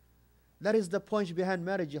 That is the point behind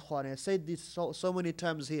marriage, ikhwan. I said this so many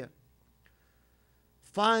times here.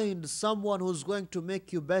 Find someone who's going to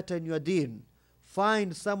make you better in your deen.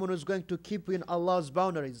 Find someone who's going to keep you in Allah's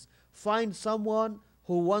boundaries. Find someone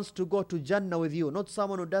who wants to go to Jannah with you, not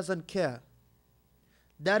someone who doesn't care.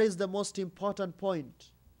 That is the most important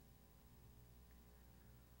point.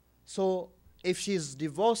 So, if she's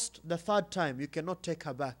divorced the third time, you cannot take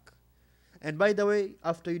her back. And by the way,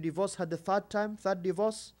 after you divorce her the third time, third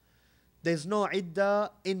divorce, there's no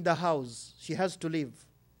iddah in the house. She has to leave.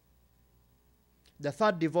 The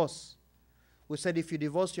third divorce, we said if you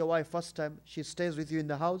divorce your wife first time, she stays with you in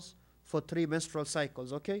the house for 3 menstrual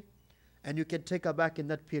cycles, okay? And you can take her back in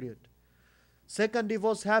that period. Second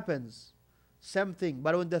divorce happens, same thing.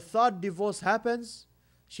 But when the third divorce happens,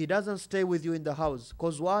 she doesn't stay with you in the house.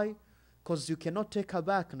 Because why? Because you cannot take her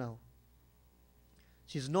back now.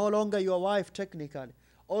 She's no longer your wife technically.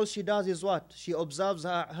 All she does is what? She observes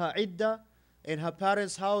her iddah in her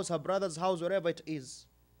parents' house, her brother's house, wherever it is.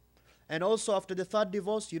 And also after the third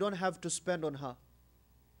divorce, you don't have to spend on her.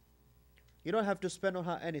 You don't have to spend on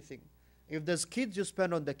her anything. If there's kids, you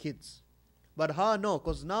spend on the kids. But her, no,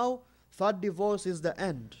 because now third divorce is the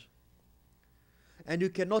end. And you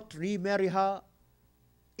cannot remarry her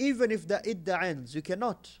even if the iddah ends. You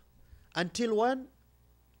cannot. Until when?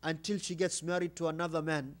 Until she gets married to another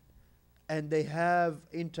man and they have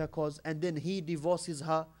intercourse and then he divorces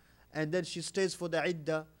her and then she stays for the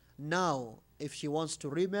iddah. Now, if she wants to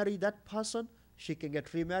remarry that person, she can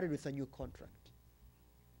get remarried with a new contract.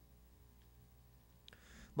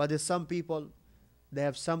 But there's some people, they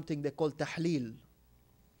have something they call tahleel.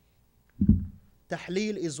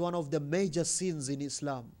 Tahleel is one of the major sins in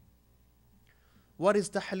Islam. What is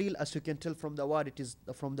tahleel? As you can tell from the word, it is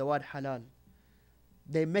from the word halal.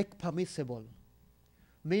 They make permissible.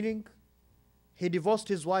 Meaning, he divorced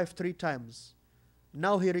his wife 3 times.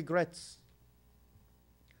 Now he regrets.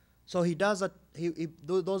 So he does it.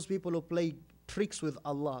 Those people who play tricks with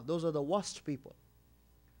Allah, those are the worst people.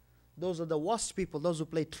 Those are the worst people, those who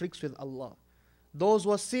play tricks with Allah. Those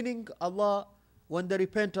who are sinning, Allah, when they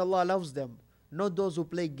repent, Allah loves them. Not those who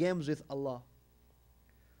play games with Allah.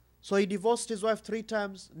 So he divorced his wife 3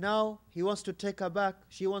 times. Now he wants to take her back.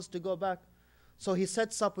 She wants to go back. So he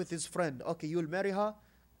sets up with his friend. Okay, you'll marry her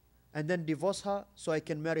and then divorce her so I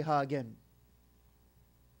can marry her again.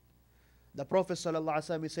 The Prophet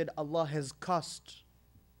ﷺ said, Allah has cursed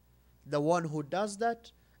the one who does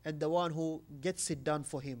that and the one who gets it done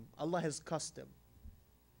for him. Allah has cursed them.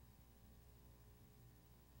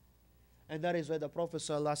 And that is why the Prophet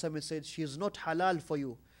ﷺ said, she is not halal for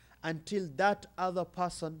you until that other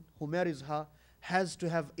person who marries her has to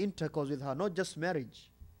have intercourse with her, not just marriage.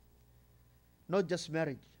 Not just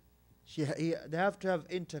marriage. They have to have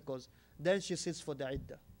intercourse. Then she sits for the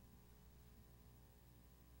iddah.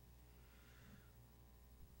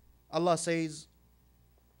 Allah says,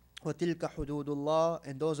 وَتِلْكَ حُدُودُ اللَّهِ,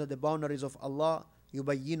 and those are the boundaries of Allah.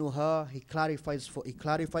 يُبَيِّنُهَا, He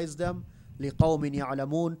clarifies them. لِقَوْمٍ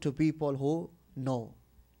يَعْلَمُونَ, to people who know.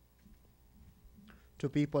 To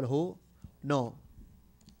people who know.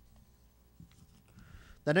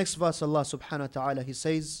 The next verse, Allah subhanahu wa ta'ala, He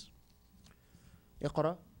says,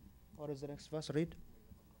 اقرأ. What is the next verse? Read.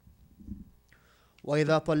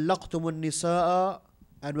 وَإِذَا طَلَّقْتُمُ النِّسَاءَ,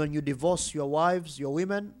 and when you divorce your wives, your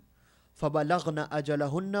women, فَبَلَغْنَ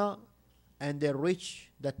أَجَلَهُنَّ, and they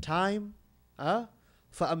reach the time,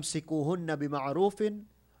 فَأَمْسِكُوهُنَّ بِمَعْرُوفٍ,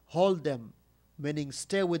 hold them, meaning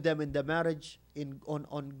stay with them in the marriage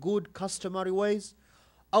on good customary ways,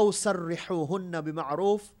 أَوْ سَرِّحُوهُنَّ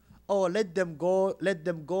بِمَعْرُوفٍ, or let them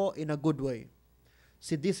go in a good way.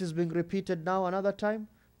 See, this is being repeated now another time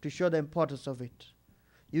to show the importance of it.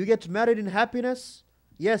 You get married in happiness,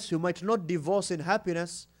 yes, you might not divorce in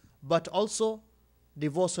happiness, but also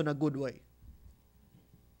divorce in a good way.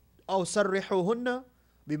 أو سرحوهن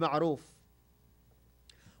بمعروف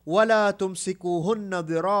ولا تمسكوهن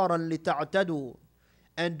ضرارا لتعتدوا,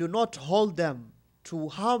 and do not hold them to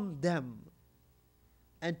harm them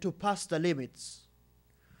and to pass the limits.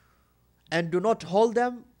 And do not hold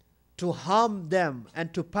them to harm them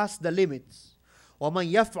and to pass the limits. وَمَنْ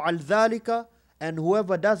يَفْعَلْ ذَلِكَ, and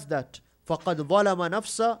whoever does that, فَقَدْ ظَلَمَ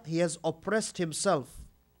نَفْسَهُ, he has oppressed himself.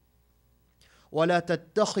 وَلَا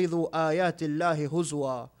تَتَّخِذُوا آيَاتِ اللَّهِ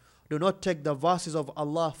هُزُوًا, do not take the verses of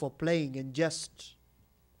Allah for playing and jest.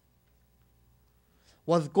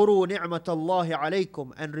 وَاذْكُرُوا نِعْمَةَ اللَّهِ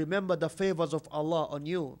عَلَيْكُمْ, and remember the favors of Allah on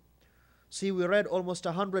you. See, we read almost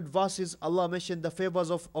 100 verses. Allah mentioned the favors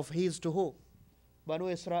of His to who? Banu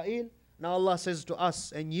Israel. Now Allah says to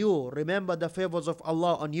us, and you, remember the favors of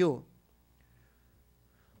Allah on you.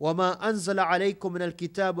 وَمَا أَنزَلَ عَلَيْكُمْ مِنَ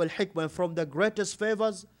الْكِتَابِ وَالْحِكْمَةِ, and from the greatest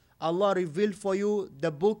favors, Allah revealed for you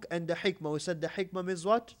the book and the hikmah. We said the hikmah means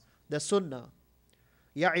what? The sunnah.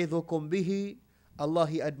 يَعِظُكُمْ بِهِ. Allah,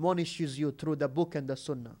 He admonishes you through the book and the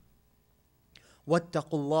sunnah.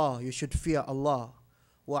 وَاتَّقُوا اللَّهِ. You should fear Allah.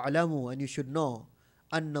 وَاعْلَمُوا. And you should know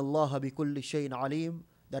أَنَّ اللَّهَ بِكُلِّ شَيْءٍ عَلِيمٌ.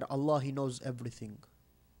 That Allah, He knows everything.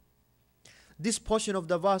 This portion of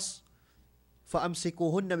the verse,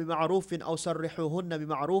 فَأَمْسِكُوهُنَّ بِمَعْرُوفٍ أَوْ سَرِّحُوهُنَّ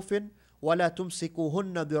بِمَعْرُوفٍ وَلَا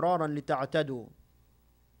تُمْسِكُوهُنَّ ضِرَارًا لِتَعْتَدُوا.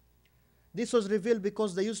 This was revealed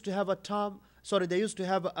because they used to have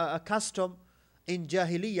a custom in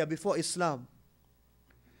Jahiliyyah before Islam.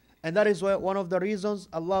 And that is why one of the reasons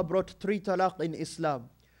Allah brought 3 talaq in Islam.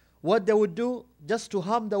 What they would do, just to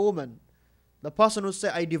harm the woman, the person would say,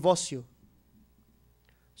 I divorce you.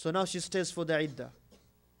 So now she stays for the iddah.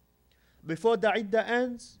 Before the iddah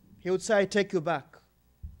ends, he would say, I take you back.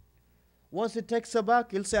 Once he takes her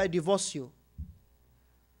back, he'll say, I divorce you.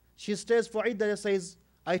 She stays for iddah and says,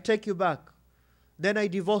 I take you back. Then I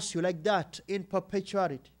divorce you, like that, in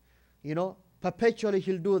perpetuity. Perpetually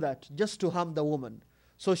he'll do that, just to harm the woman.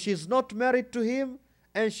 So she's not married to him,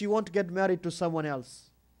 and she won't get married to someone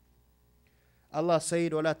else. Allah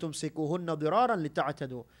said, وَلَا تُمْسِكُوهُنَّ ضِرَارًا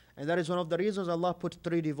لِتَعْتَدُوا. And that is one of the reasons Allah put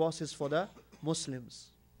 3 divorces for the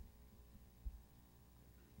Muslims.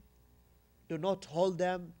 Do not hold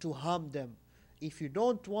them to harm them. If you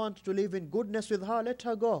don't want to live in goodness with her, let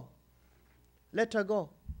her go. Let her go.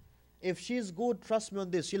 If she's good, trust me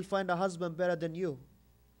on this, she'll find a husband better than you.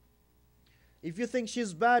 If you think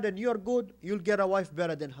she's bad and you're good, you'll get a wife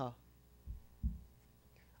better than her.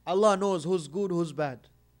 Allah knows who's good, who's bad.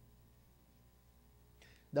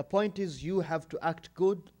 The point is, you have to act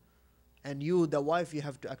good, and you, the wife, you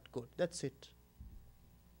have to act good. That's it.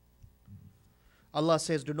 Allah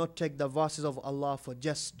says, do not take the verses of Allah for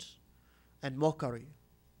jest and mockery.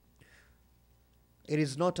 It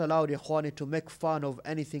is not allowed, ikhwani, to make fun of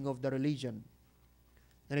anything of the religion.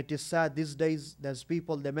 And it is sad these days, there's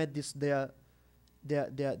people, they made this their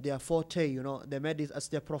forte, they made it as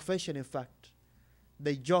their profession, in fact.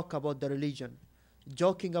 They joke about the religion.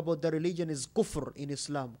 Joking about the religion is kufr in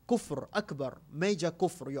Islam. Kufr, akbar, major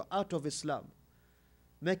kufr, you're out of Islam.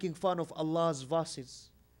 Making fun of Allah's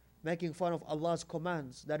verses, making fun of Allah's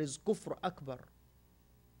commands, that is kufr akbar.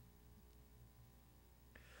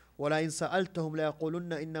 وَلَئِنْ سَأَلْتَهُمْ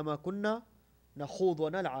لَيَقُولُنَّ إِنَّمَا كُنَّا نَخُوضُ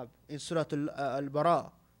وَنَلْعَبُ in Surat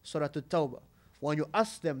Al-Baqara, Surat Al-Tawbah. When you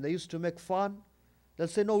ask them, they used to make fun. They'll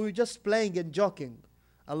say, no, we're just playing and joking.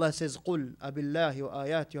 Allah says, قُلْ أَبِاللَّهِ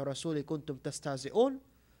وَآيَاتِهِ وَرَسُولِهِ كُنْتُمْ تَسْتَهْزِئُونَ.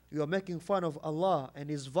 You are making fun of Allah and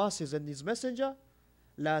His verses and His messenger.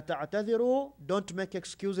 لَا تَعْتَذِرُوا. Don't make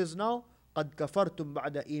excuses now. قَدْ كَفَرْتُمْ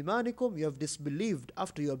بَعْدَ إِيمَانِكُمْ. You have disbelieved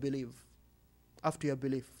after your belief. After your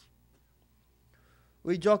belief.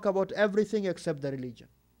 We joke about everything except the religion.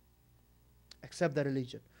 Except the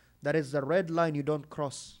religion. That is the red line you don't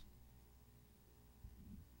cross.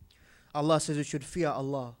 Allah says you should fear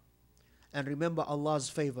Allah and remember Allah's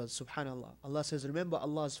favors. Subhanallah. Allah says remember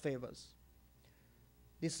Allah's favors.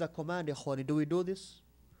 This is a command, ikhwani. Do we do this?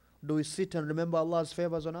 Do we sit and remember Allah's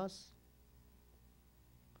favors on us?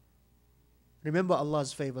 Remember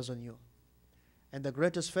Allah's favors on you. And the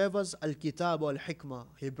greatest favors, Al-Kitab Al-Hikmah.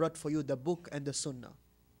 He brought for you the book and the Sunnah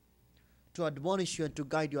to admonish you and to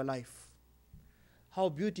guide your life. How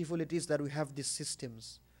beautiful it is that we have these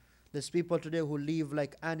systems. There's people today who live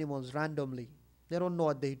like animals randomly. They don't know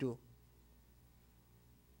what they do.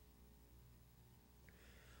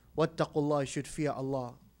 Wattaqullah, you should fear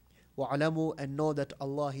Allah. Wa'alamu, and know that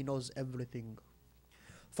Allah, He knows everything.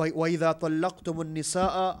 وَإِذَا طَلَّقْتُمُ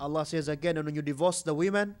النِّسَاءَ. Allah says again, and when you divorce the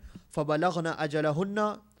women, فَبَلَغْنَا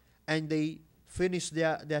أَجَلَهُنَّ, and they finish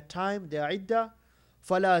their time, their iddah,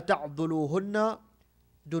 فَلَا تَعْضُلُوهُنَّ.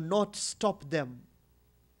 Do not stop them.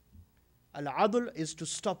 Al-adl is to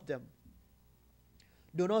stop them.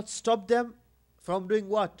 Do not stop them from doing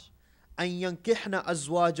what? أَن يَنْكِحْنَ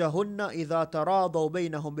أَزْوَاجَهُنَّ إِذَا تَرَاضَوْا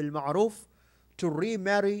بَيْنَهُمْ بِالْمَعْرُوفِ. To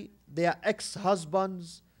remarry their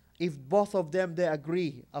ex-husbands if both of them they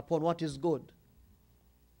agree upon what is good.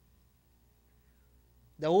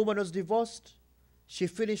 The woman was divorced, she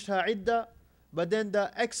finished her iddah, but then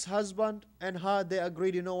the ex-husband and her, they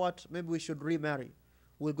agreed, you know what, maybe we should remarry.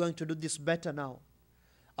 We're going to do this better now.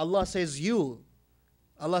 Allah says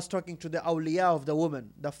Allah's talking to the awliya of the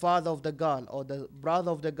woman, the father of the girl or the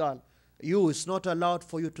brother of the girl. It's not allowed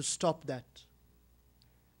for you to stop that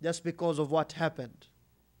just because of what happened.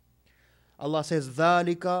 Allah says,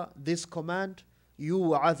 ذَلِكَ, this command,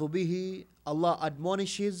 يُوعَظُ بِهِ, Allah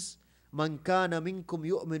admonishes, مَنْ كَانَ مِنْكُمْ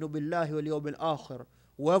يُؤْمِنُ بِاللَّهِ وَالْيَوْمِ الْآخِرِ.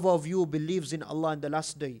 Whoever of you believes in Allah in the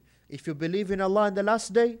last day. If you believe in Allah in the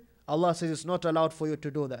last day, Allah says it's not allowed for you to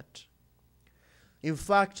do that. In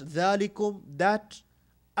fact, ذَلِكُمْ, that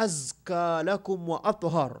أَزْكَى لَكُمْ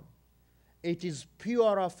وَأَطْهَرُ. it is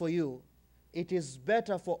purer for you, it is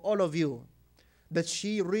better for all of you that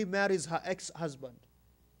she remarries her ex-husband.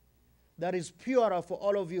 That is purer for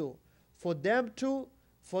all of you, for them too,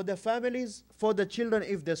 for the families, for the children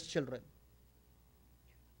if there's children.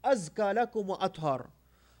 أزكى لكم وأطهر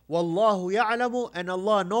والله يعلم, and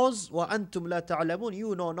Allah knows, وأنتم لا تعلمون,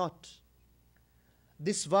 you know not.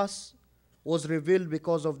 This verse was revealed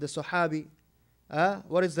because of the Sahabi.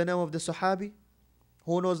 What is the name of the Sahabi?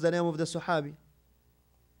 Who knows the name of the Sahabi?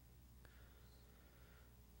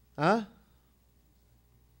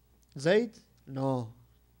 Zayd? No.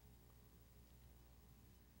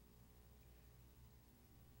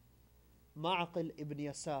 Ma'aqil ibn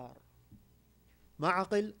Yasar.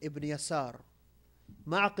 Ma'aqil ibn Yasar.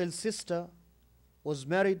 Ma'aqil's sister was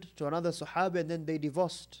married to another Sahabi and then they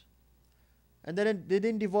divorced. And then they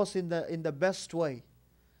didn't divorce in the best way.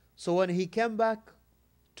 So when he came back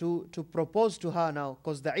to propose to her now,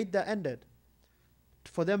 because the iddah ended,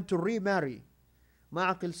 for them to remarry,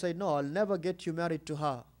 Ma'aqil said, no, I'll never get you married to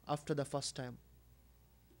her after the first time.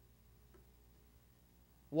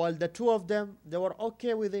 While the two of them, they were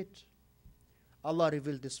okay with it, Allah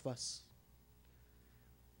revealed this verse.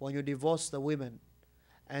 When you divorce the women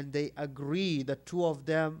and they agree, the two of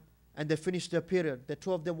them, and they finish their period, the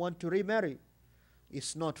two of them want to remarry,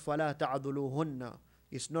 it's not فَلَا تَعْذُلُوهُنَّ,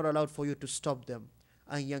 it's not allowed for you to stop them.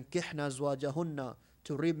 أَن يَنْكِحْنَ أَزْوَاجَهُنَّ,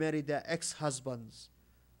 to remarry their ex-husbands.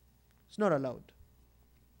 It's not allowed.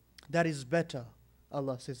 That is better.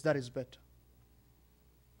 Allah says that is better.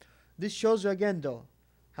 This shows you again though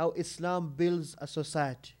how Islam builds a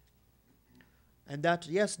society. And that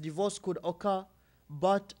yes, divorce could occur,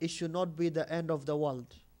 but it should not be the end of the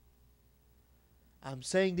world. I'm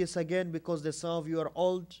saying this again because there's some of you are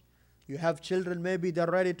old, you have children, maybe they're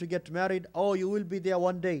ready to get married. Oh, you will be there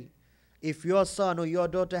one day. If your son or your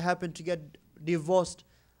daughter happen to get divorced,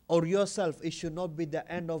 or yourself, it should not be the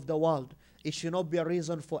end of the world. It should not be a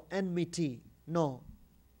reason for enmity. No.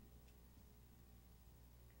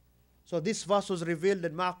 So this verse was revealed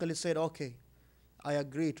and Ma'aqil said, okay, I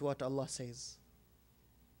agree to what Allah says.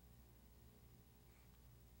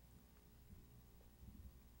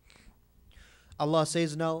 Allah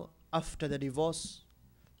says now, after the divorce,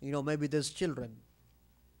 maybe there's children.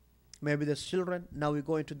 Maybe there's children. Now we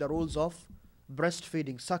go into the rules of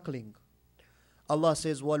breastfeeding, suckling. Allah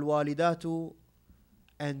says, وَالْوَالِدَاتُ,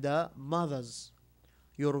 and the mothers,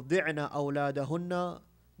 يُرْضِعْنَ أَوْلَادَهُنَّ,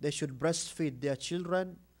 they should breastfeed their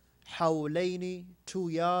children, حَوْلَيْنِ, 2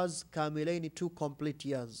 years, كَامِلَيْنِ, 2 complete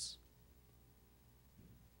years.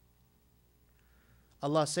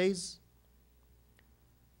 Allah says,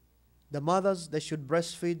 the mothers, they should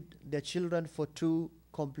breastfeed their children for 2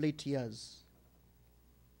 complete years.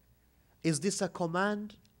 Is this a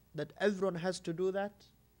command that everyone has to do that?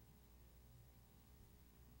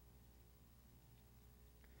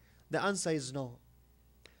 The answer is no.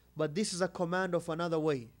 But this is a command of another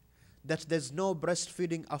way, that there's no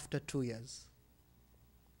breastfeeding after 2 years.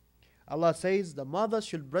 Allah says the mothers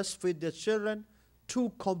should breastfeed their children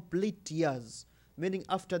 2 complete years, meaning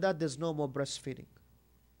after that there's no more breastfeeding.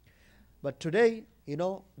 But today,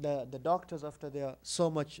 the doctors, after their so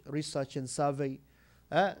much research and survey,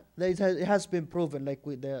 it has been proven,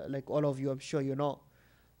 like all of you, I'm sure you know,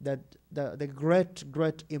 that the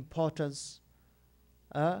great importance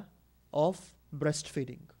of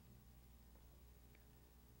breastfeeding.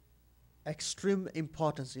 Extreme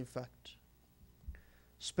importance, in fact.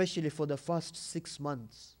 Especially for the first 6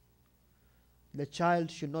 months. The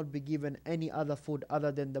child should not be given any other food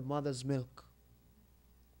other than the mother's milk.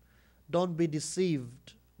 Don't be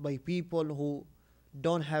deceived by people who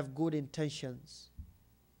don't have good intentions,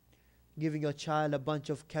 giving your child a bunch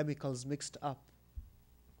of chemicals mixed up.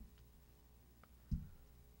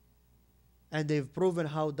 And they've proven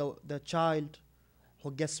how the child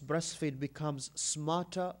who gets breastfed becomes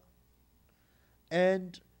smarter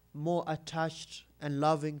and more attached and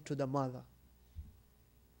loving to the mother.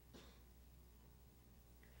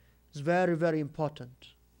 It's very, very important.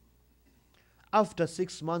 After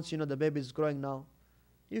 6 months, the baby is growing now.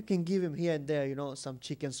 You can give him here and there, some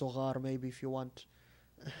chicken soghar maybe if you want.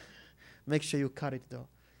 Make sure you cut it though.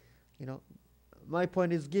 My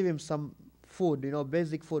point is give him some food,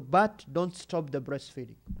 basic food, but don't stop the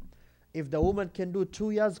breastfeeding. If the woman can do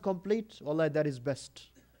 2 years complete, wallah, that is best.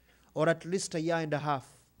 Or at least 1.5 years.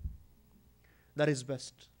 That is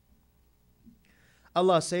best.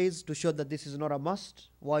 Allah says, to show that this is not a must.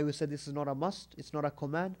 Why we say this is not a must? It's not a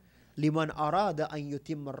command. لِمَنْ أَرَادَ أَنْ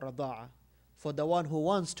يُتِمَّ الرَّضَاعَ, for the one who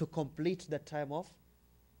wants to complete the time of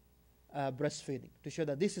breastfeeding. To show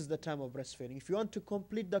that this is the time of breastfeeding. If you want to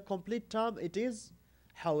complete the complete term, it is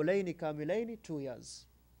حَوْلَيْنِ كَامِلَيْنِ, 2 years.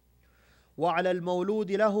 وَعَلَى الْمَوْلُودِ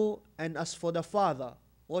لَهُ. And as for the father,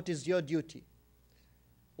 what is your duty?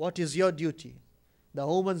 What is your duty? The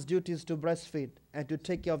woman's duty is to breastfeed and to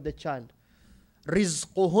take care of the child.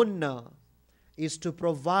 رِزْقُهُنَّ is to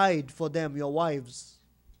provide for them, your wives,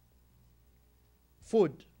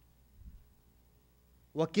 food.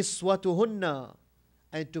 وَكِسْوَتُهُنَّ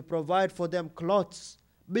and to provide for them clothes.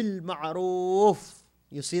 بِالْمَعْرُوفِ.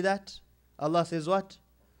 You see that? Allah says what?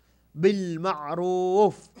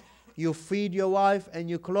 بِالْمَعْرُوفِ. You feed your wife and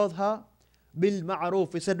you clothe her.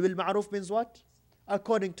 بِالْمَعْرُوفِ. He said بِالْمَعْرُوفِ means what?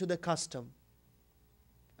 According to the custom.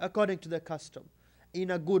 According to the custom.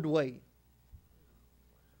 In a good way.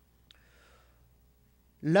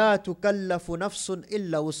 لا تكلف نفس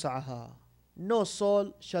إلا وسعها. No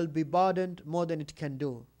soul shall be burdened more than it can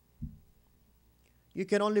do. You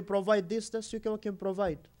can only provide this, that's you can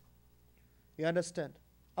provide. You understand?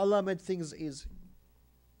 Allah made things easy.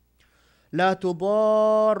 لا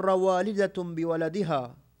تضار والدة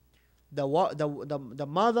بولدها. The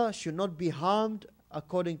mother should not be harmed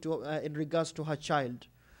according to in regards to her child.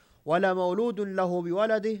 ولا مولود له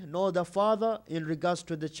بولده. Nor the father in regards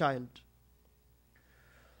to the child.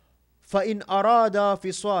 فإن أرادا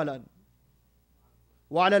فصالا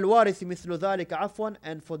وعلى الوارث مثل ذلك عفوا.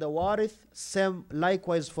 And for the warith, same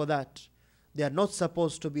likewise for that. They are not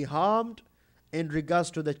supposed to be harmed in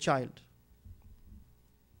regards to the child.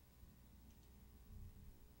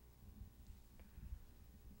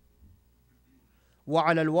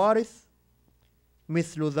 وعلى الوارث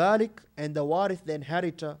مثل ذلك. And the warith, the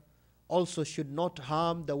inheritor, also should not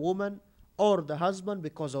harm the woman or the husband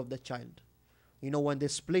because of the child. You know, when they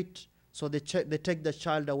split, so they take the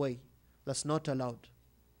child away. That's not allowed.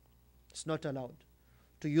 It's not allowed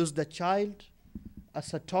to use the child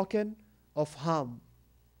as a token of harm.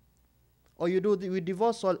 Or you do we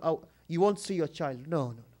divorce all, you won't see your child.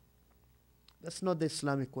 No. That's not the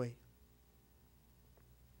Islamic way.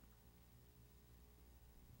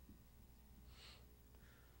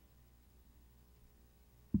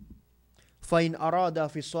 فَإِنْ أَرَادَ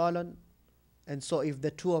فِصَالًا. And so if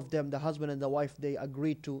the two of them, the husband and the wife, they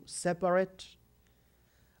agree to separate,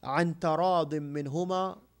 عَنْ تَرَاضٍ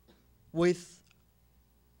مِّنْهُمَا, with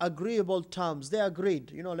agreeable terms. They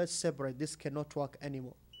agreed, let's separate. This cannot work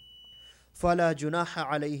anymore. فَلَا جُنَاحَ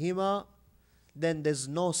عَلَيْهِمَا. Then there's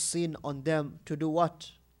no sin on them to do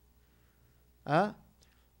what? فَإِنْ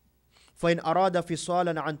أَرَادَ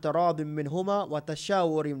فِصَالًا عَنْ تَرَاضٍ مِّنْهُمَا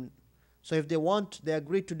وَتَشَاوُرٍ. So if they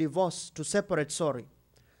agree to divorce, to separate,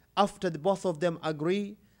 after both of them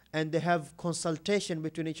agree and they have consultation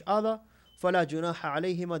between each other, فَلَا جُنَاحَ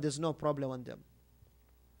عَلَيْهِمَا. There's no problem on them.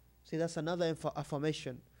 See, that's another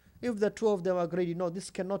affirmation. If the two of them agree,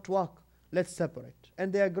 this cannot work, let's separate.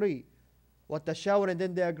 And they agree. وَتَشَاوُرٍ. And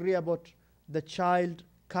then they agree about the child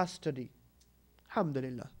custody.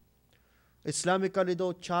 Alhamdulillah. Islamically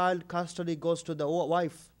though, child custody goes to the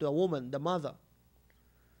wife, to a woman, the mother,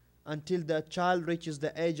 until the child reaches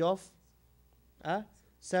the age of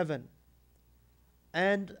 7.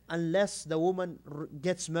 And unless the woman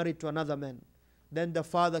gets married to another man, then the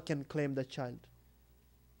father can claim the child.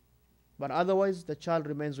 But otherwise, the child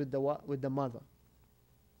remains with the mother.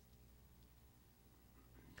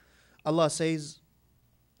 Allah says,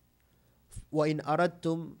 وَإِنْ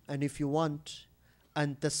أَرَدْتُمْ. And if you want,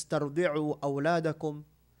 أَن تَسْتَرْضِعُوا أَوْلَادَكُمْ,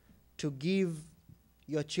 to give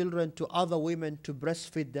your children to other women to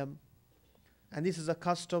breastfeed them. And this is a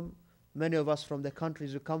custom, many of us from the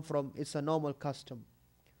countries we come from, it's a normal custom.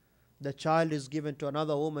 The child is given to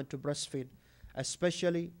another woman to breastfeed,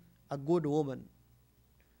 especially a good woman.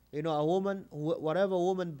 A woman, whatever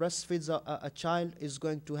woman breastfeeds a child is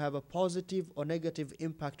going to have a positive or negative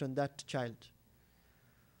impact on that child.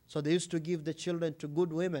 So they used to give the children to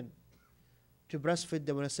good women to breastfeed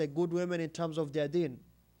them. When I say good women, in terms of their deen.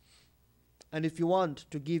 And if you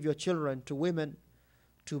want to give your children to women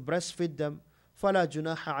to breastfeed them, فَلَا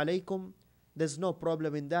جُنَاحَ عَلَيْكُمْ. There's no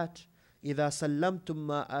problem in that. إِذَا سَلَّمْتُمْ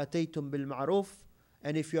مَا آتَيْتُمْ بِالْمَعْرُوفِ.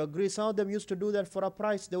 And if you agree, some of them used to do that for a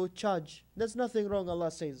price, they would charge. There's nothing wrong, Allah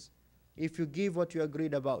says, if you give what you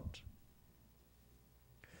agreed about.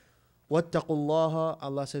 وَاتَّقُوا اللَّهَ.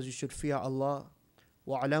 Allah says you should fear Allah.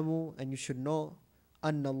 وَعْلَمُوا. And you should know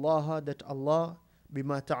أَنَّ اللَّهَ, that Allah,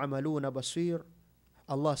 بِمَا تَعْمَلُونَ بَصِيرٌ.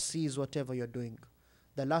 Allah sees whatever you're doing.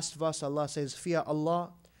 The last verse, Allah says, fear Allah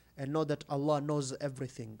and know that Allah knows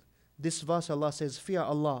everything. This verse, Allah says, fear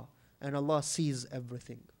Allah and Allah sees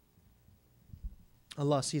everything.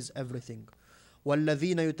 Allah sees everything.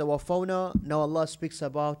 وَالَّذِينَ يُتَوَفَّوْنَ. Now Allah speaks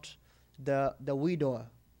about the widower.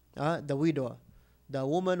 The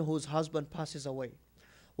woman whose husband passes away.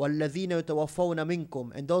 وَالَّذِينَ يُتَوَفَّوْنَ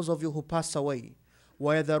مِنْكُمْ. And those of you who pass away.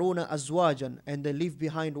 وَيَذَرُونَ أَزْوَاجًا. And they leave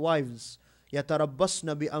behind wives.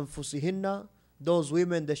 يَتَرَبَّصْنَ بِأَنفُسِهِنَّ. Those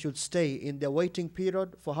women, they should stay in their waiting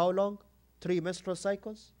period for how long? 3 menstrual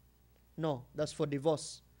cycles? No, that's for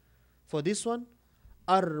divorce. For this one,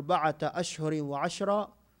 أَرْبَعَةَ أَشْهُرٍ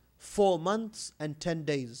وَعَشْرًا. 4 months and 10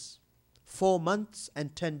 days. 4 months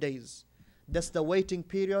and 10 days. That's the waiting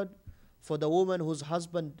period for the woman whose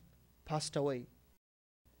husband passed away.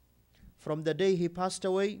 From the day he passed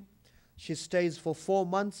away, she stays for 4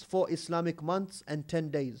 months, 4 Islamic months and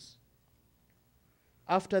 10 days.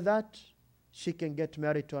 After that, she can get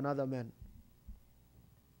married to another man.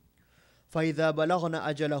 فَإِذَا بَلَغْنَ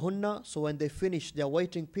أَجَلَهُنَّ. So when they finish their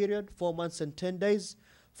waiting period, 4 months and 10 days,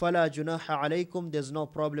 فَلَا جُنَاحَ عَلَيْكُمْ. There's no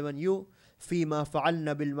problem on you. فِيمَا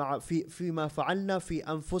فَعَلْنَ فِي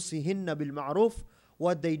أَنفُسِهِنَّ بِالْمَعْرُوفِ.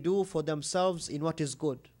 What they do for themselves in what is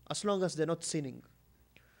good, as long as they're not sinning.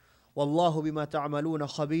 وَاللَّهُ بِمَا تَعْمَلُونَ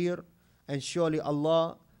خَبِيرٌ. And surely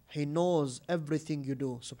Allah, He knows everything you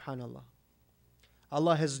do. Subhanallah.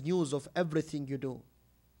 Allah has news of everything you do.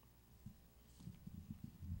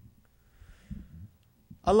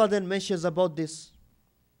 Allah then mentions about this,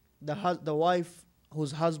 the wife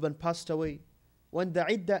whose husband passed away. When the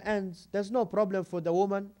iddah ends, there's no problem for the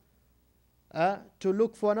woman to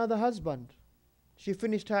look for another husband. She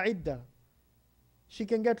finished her iddah. She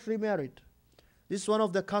can get remarried. This is one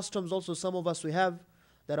of the customs also some of us we have,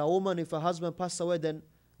 that a woman, if her husband passed away, then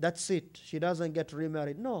that's it. She doesn't get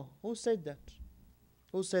remarried. No. Who said that?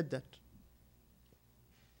 Who said that?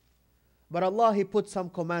 But Allah, He put some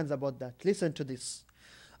commands about that. Listen to this.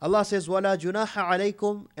 Allah says, وَلَا جُنَاحَ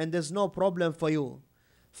عَلَيْكُمْ. And there's no problem for you.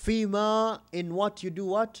 فِيمَا. In what you do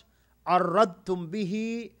what? عَرَّضْتُمْ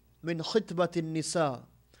بِهِ مِنْ خِطْبَةِ النِّسَاءِ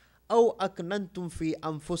أَوْ أَكْنَنْتُمْ فِي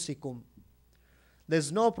أَنفُسِكُمْ.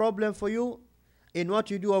 There's no problem for you in what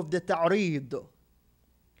you do of the ta'reed.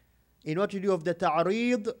 In what you do of the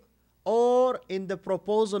ta'reed, or in the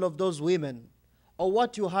proposal of those women, or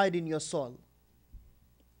what you hide in your soul.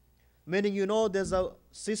 Meaning, you know, there's a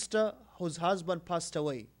sister whose husband passed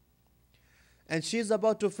away, and she's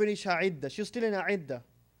about to finish her iddah. She's still in her iddah.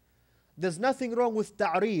 There's nothing wrong with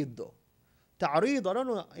ta'reed. Ta'reed, I don't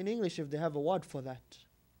know in English if they have a word for that.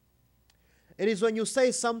 It is when you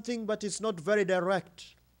say something but it's not very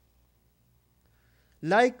direct.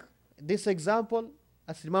 Like this example,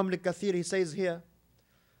 as Imam Al-Kathir, he says here,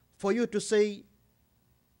 for you to say,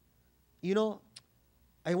 you know,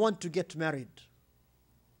 I want to get married.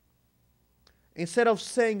 Instead of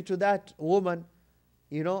saying to that woman,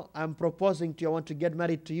 you know, I'm proposing to you, I want to get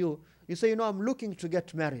married to you, you say, you know, I'm looking to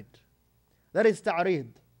get married. That is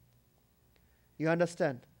ta'reed. You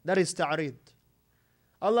understand? That is ta'reed.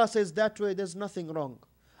 Allah says that way there's nothing wrong.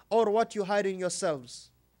 Or what you hide in yourselves.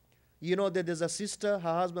 You know that there's a sister,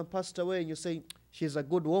 her husband passed away, and you say, she's a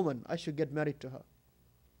good woman, I should get married to her.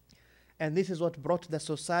 And this is what brought the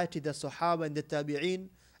society, the Sahaba and the Tabi'een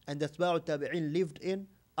and the Atba'u Tabi'een lived in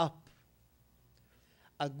up.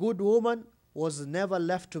 A good woman was never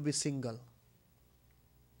left to be single.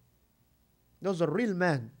 There was a real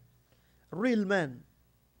man. Real man.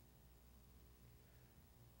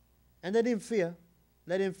 And they didn't fear.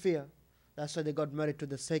 They didn't fear. That's why they got married to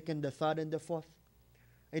the second, the third, and the fourth.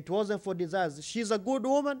 It wasn't for desires. She's a good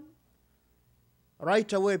woman.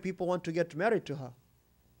 Right away, people want to get married to her.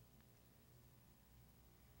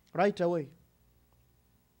 Right away.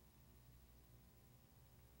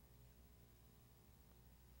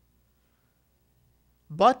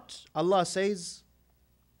 But Allah says,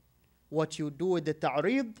 what you do with the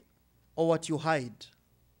ta'reed or what you hide.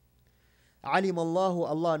 علم الله,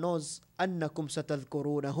 Allah knows, أنكم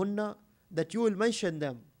ستذكرونهن, that you will mention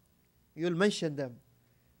them. You will mention them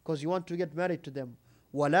because you want to get married to them.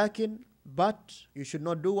 ولكن, but you should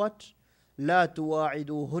not do what? لا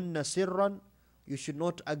تواعدوهن سرا. You should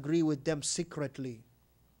not agree with them secretly.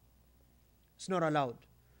 It's not allowed.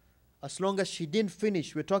 As long as she didn't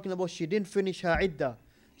finish, we're talking about she didn't finish her iddah.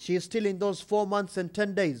 She is still in those 4 months and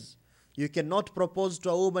 10 days. You cannot propose to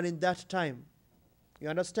a woman in that time. You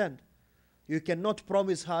understand? You cannot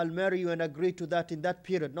promise her, I'll marry you and agree to that in that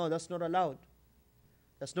period. No, that's not allowed.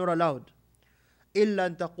 That's not allowed. إِلَّا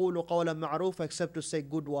أَن تَقُولُوا قَوْلًا مَعْرُوفًا, except to say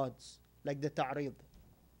good words, like the ta'reed.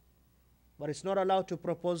 But it's not allowed to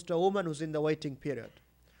propose to a woman who's in the waiting period.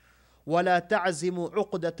 وَلَا تَعْزِمُوا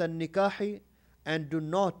عُقْدَةَ النِّكَاحِ, and do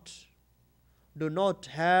not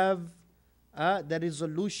have the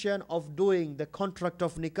resolution of doing the contract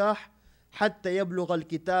of nikah حَتَّى يَبْلُغَ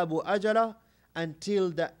الْكِتَابُ أَجَلَهُ,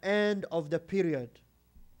 until the end of the period.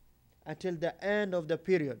 Until the end of the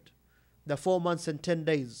period. The 4 months and 10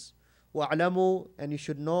 days. وَاعْلَمُوا, and you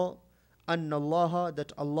should know, أَنَّ اللَّهَ,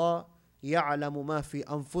 that Allah, يَعْلَمُ مَا فِي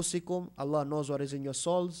أَنفُسِكُمْ, Allah knows what is in your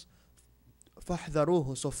souls.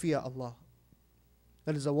 فَاحْذَرُوهُ, so fear Allah.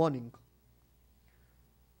 That is a warning.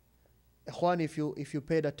 Ikhwan, if you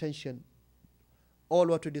paid attention, all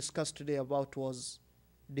what we discussed today about was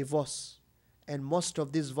divorce. And most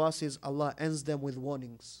of these verses, Allah ends them with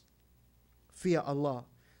warnings. Fear Allah.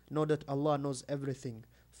 Know that Allah knows everything.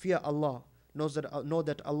 Fear Allah. Know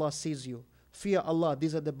that Allah sees you. Fear Allah.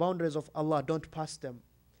 These are the boundaries of Allah. Don't pass them.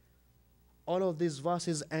 All of these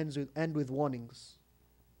verses end with warnings.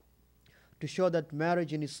 To show that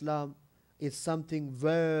marriage in Islam is something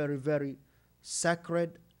very, very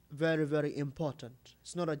sacred, very, very important.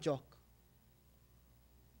 It's not a joke.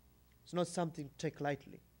 It's not something to take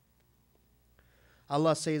lightly.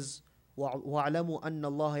 Allah says, وَاعْلَمُوا أَنَّ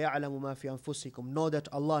اللَّهَ يَعْلَمُ مَا فِي أَنفُسِكُمْ. Know that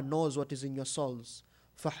Allah knows what is in your souls.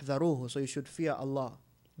 فَاحْذَرُوهُ. So you should fear Allah.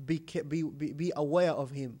 Be aware of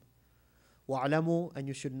Him. وَاعْلَمُوا. And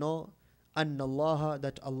you should know أَنَّ اللَّهَ.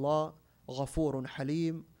 That Allah غَفُورٌ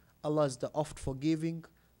حَلِيمٌ. Allah is the oft forgiving,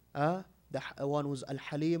 the one who is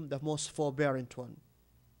Al-Halim, the most forbearant one.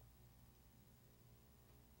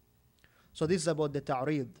 So this is about the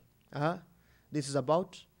ta'reed. This is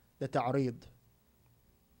about the ta'reed.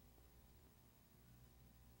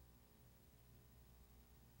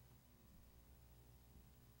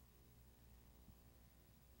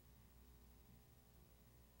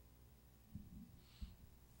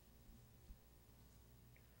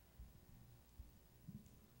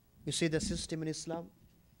 You see the system in Islam?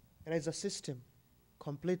 It is a system,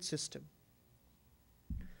 complete system.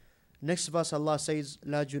 Next verse Allah says,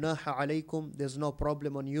 لا جناح عليكم. There's no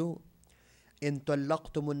problem on you. إن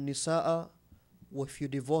طلقتم النساء. If you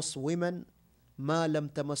divorce women, ما لم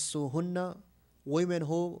تمسوهن. Women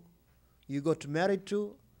who you got married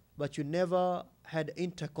to, but you never had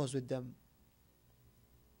intercourse with them.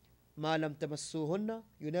 ما لم تمسوهن.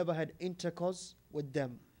 You never had intercourse with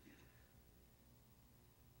them.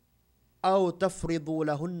 أو تفرضوا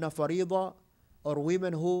لهن فريضة. Or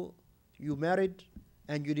women who you married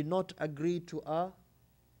and you did not agree to a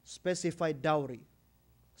specified dowry,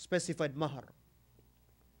 specified mahar.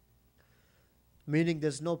 Meaning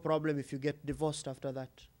there's no problem if you get divorced after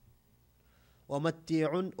that.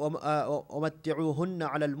 ومتعوهن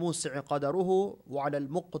على الموسع قدره وعلى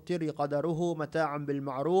المقتر قدره متاعا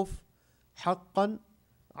بالمعروف حقا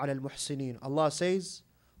على المحسنين. Allah says,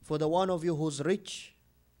 for the one of you who's rich,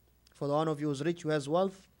 who has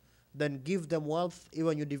wealth, then give them wealth.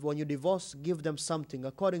 Even when you divorce, give them something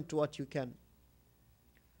according to what you can.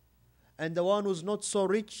 And the one who's not so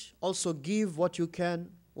rich, also give what you can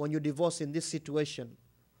when you divorce in this situation,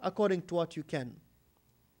 according to what you can.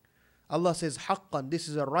 Allah says, haqqan, this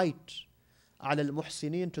is a right, ala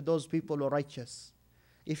al-muhsinin, to those people who are righteous.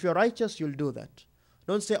 If you're righteous, you'll do that.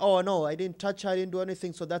 Don't say, oh no, I didn't touch her, I didn't do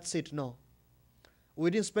anything, so that's it. No. We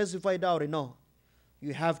didn't specify dowry. No.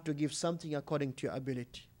 You have to give something according to your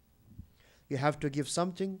ability. You have to give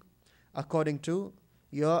something according to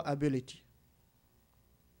your ability.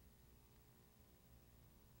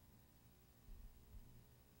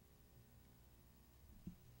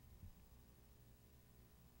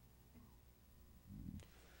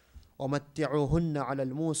 ومتعوهن على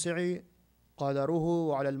الموسع قدره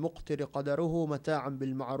وعلى المقتر قدره متاعا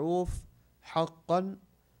بالمعروف حقا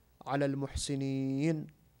على المحسنين.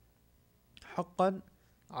 حقا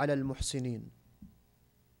على المحسنين.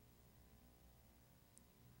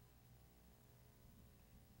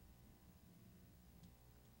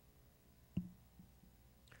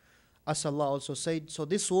 As Allah also said, so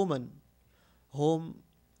this woman whom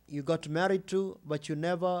you got married to but you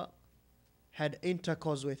never had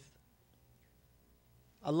intercourse with,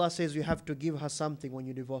 Allah says you have to give her something when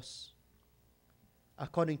you divorce,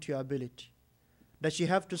 according to your ability. Does she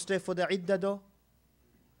have to stay for the iddah though?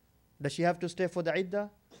 Does she have to stay for the iddah?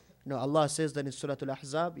 No, Allah says that in Surat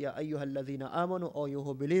Al-Ahzab, Ya ayyuha alladhina amanu, or you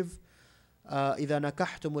who believe, إِذَا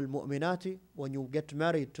نَكَحْتُمُ الْمُؤْمِنَاتِ, when you get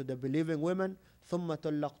married to the believing women, ثُمَّ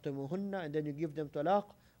طَلَّقْتُمُهُنَّ, and then you give them talaq,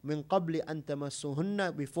 مِنْ قَبْلِ أَن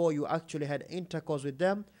تَمَسُّهُنَّ, before you actually had intercourse with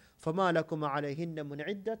them, فَمَا لَكُمْ عَلَيْهِنَّ مِنْ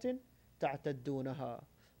عِدَّةٍ تَعْتَدُّونَهَا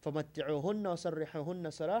فَمَتِّعُوهُنَّ وَسَرِّحُوهُنَّ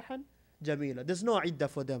سَرَاحًا جَمِيلًا. There's no iddah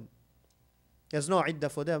for them. There's no iddah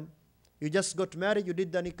for them. You just got married, you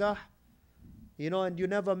did the nikah, and you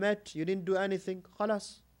never met, you didn't do anything.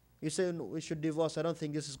 Khalas. You say, no, we should divorce. I don't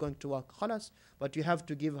think this is going to work. Khalas. But you have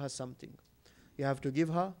to give her something. You have to give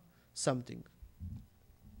her something.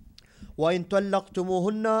 وَإِن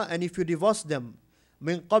طَلَّقْتُمُوهُنَّ, and if you divorce them,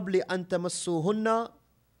 مِن قَبْلِ أَن تَمَسُّوهُنَّ,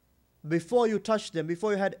 before you touch them,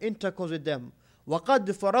 before you had intercourse with them, وَقَدْ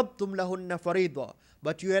فَرَضْتُمْ لَهُنَّ فَرِيضًا,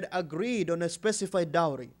 but you had agreed on a specified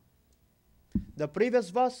dowry. The previous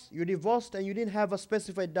verse, you divorced and you didn't have a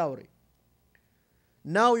specified dowry.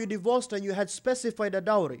 Now you divorced and you had specified a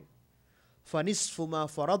dowry. فَنِصْفُ مَا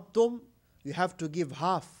فَرَضْتُمْ, you have to give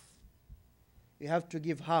half. You have to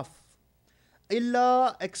give half.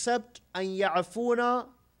 إِلَّا, except أَن يَعْفُونَ,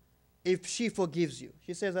 if she forgives you.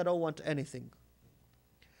 She says, I don't want anything.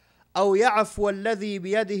 أَوْ يَعْفُوَ الَّذِي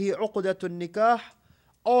بِيَدِهِ عُقْدَةُ النِّكَاحِ,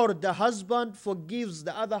 or the husband forgives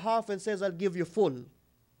the other half and says, I'll give you full.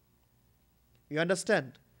 You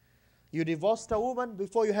understand? You divorced a woman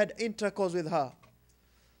before you had intercourse with her.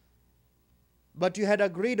 But you had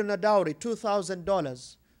agreed on a dowry,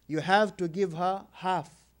 $2,000. You have to give her half,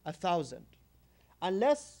 1,000.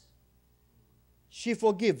 Unless she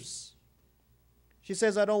forgives. She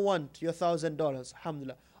says, I don't want your $1,000,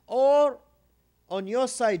 alhamdulillah. Or on your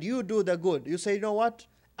side, you do the good. You say, you know what?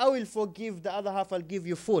 I will forgive the other half, I'll give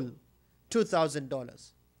you full,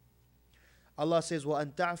 $2,000. Allah says,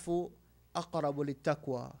 وَأَن تَعْفُوا أَقْرَبُ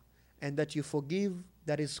لِلتَّقْوَى, and that you forgive,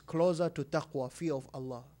 that is closer to taqwa, fear of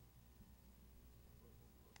Allah.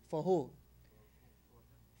 For who?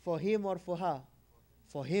 For him or for her?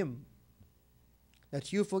 For him.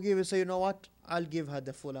 That you forgive and say, you know what? I'll give her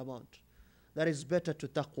the full amount. That is better to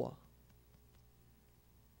taqwa.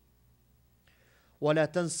 وَلَا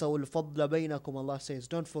تَنْسَوُا الْفَضْلَ بَيْنَكُمْ, Allah says,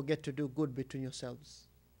 don't forget to do good between yourselves.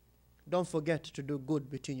 Don't forget to do good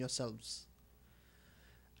between yourselves.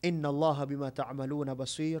 إِنَّ اللَّهَ بِمَا تَعْمَلُونَ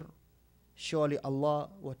بَصِيرٌ, surely Allah,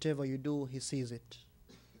 whatever you do, He sees it.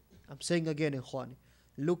 I'm saying again, Ikhwani,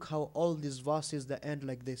 look how all these verses that end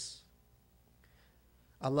like this.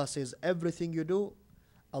 Allah says, everything you do,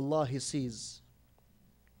 Allah He sees.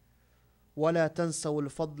 وَلَا تَنْسَوُا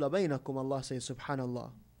الْفَضْلَ بَيْنَكُمْ, Allah says,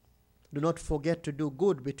 subhanallah. Do not forget to do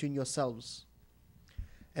good between yourselves.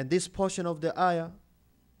 And this portion of the ayah,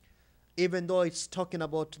 even though it's talking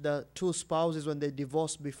about the two spouses when they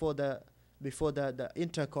divorce before the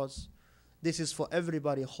intercourse, this is for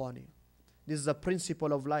everybody, Khwani. This is a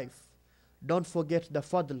principle of life. Don't forget the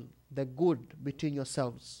fadl, the good between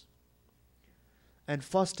yourselves. And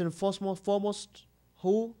first and foremost,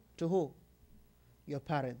 who to who? Your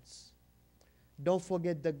parents. Don't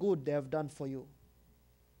forget the good they have done for you.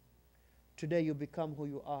 Today you become who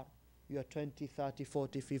you are. You are 20, 30,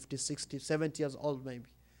 40, 50, 60, 70 years old maybe.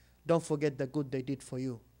 Don't forget the good they did for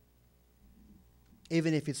you.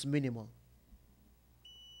 Even if it's minimal.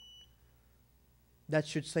 That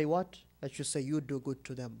should say what? That should say you do good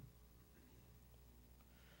to them.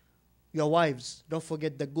 Your wives, don't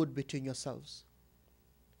forget the good between yourselves.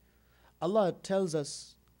 Allah tells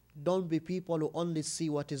us, don't be people who only see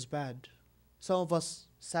what is bad. Some of us,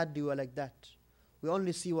 sadly, were like that. We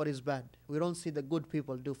only see what is bad. We don't see the good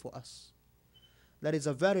people do for us. That is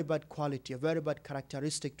a very bad quality, a very bad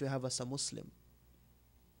characteristic to have as a Muslim.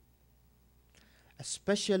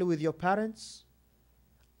 Especially with your parents,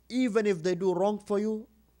 even if they do wrong for you,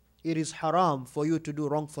 it is haram for you to do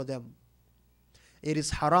wrong for them. It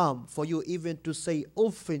is haram for you even to say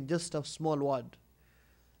uff in just a small word.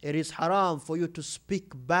 It is haram for you to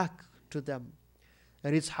speak back to them.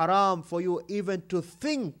 It is haram for you even to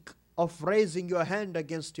think of raising your hand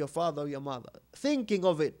against your father or your mother. Thinking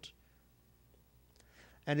of it.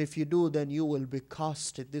 And if you do, then you will be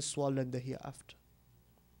cast in this world and the hereafter.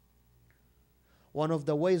 One of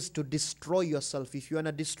the ways to destroy yourself, if you want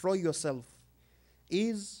to destroy yourself,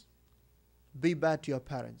 is be bad to your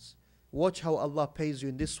parents. Watch how Allah pays you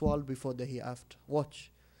in this world before the hereafter.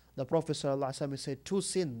 Watch. The Prophet ﷺ said, 2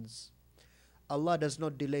 sins, Allah does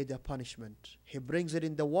not delay their punishment. He brings it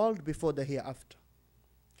in the world before the hereafter.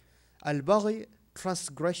 Al-Baghi,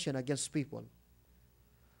 transgression against people.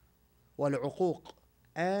 Wal-Uquq,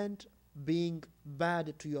 and being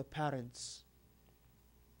bad to your parents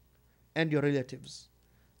and your relatives.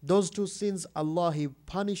 Those 2 sins, Allah, He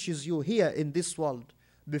punishes you here in this world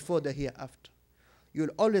before the hereafter. You'll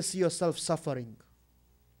always see yourself suffering.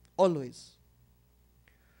 Always.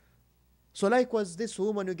 So likewise, this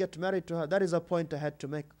woman, you get married to her, that is a point I had to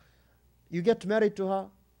make. You get married to her,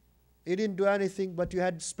 you didn't do anything, but you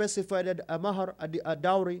had specified a mahar, a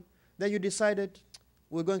dowry, then you decided,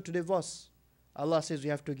 we're going to divorce. Allah says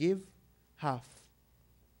you have to give half.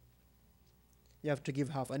 You have to give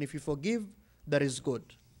half. And if you forgive, that is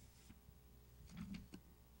good.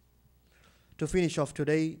 To finish off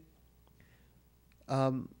today,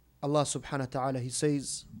 Allah subhanahu wa ta'ala, He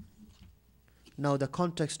says, now the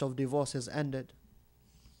context of divorce has ended.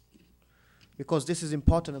 Because this is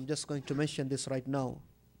important, I'm just going to mention this right now.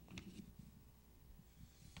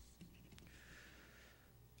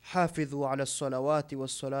 حافظوا على الصلوات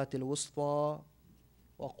والصلاة الوسطى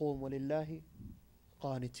وقوموا لله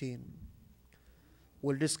قانتين.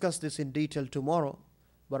 We'll discuss this in detail tomorrow,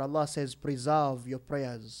 but Allah says preserve your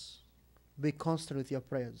prayers. Be constant with your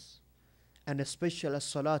prayers. And especially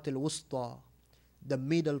as-salat al-wusta, the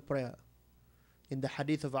middle prayer. In the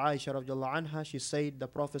hadith of Aisha radiallahu anha, she said, the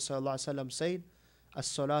Prophet sallallahu alaihi wasallam said,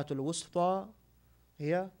 As-salatul wusta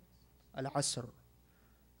here, al-asr.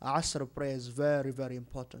 Asr prayer is very, very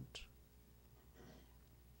important.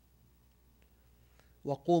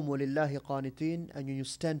 وَقُومُوا لِلَّهِ قَانِتِينَ. And when you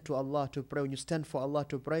stand to Allah to pray, when you stand for Allah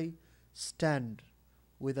to pray, stand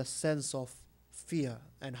with a sense of fear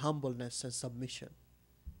and humbleness and submission.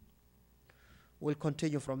 We'll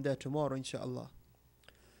continue from there tomorrow, inshallah.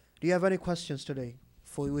 Do you have any questions today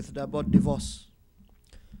about divorce?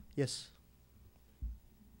 Yes.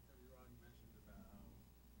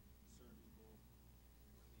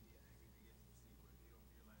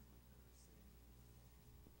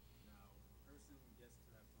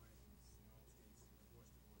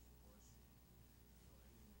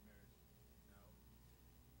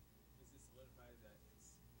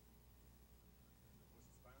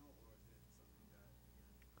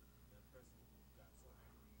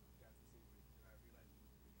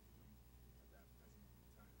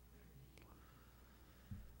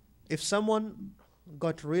 If someone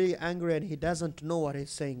got really angry and he doesn't know what he's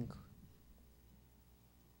saying,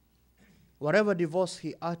 whatever divorce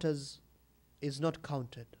he utters is not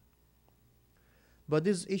counted. But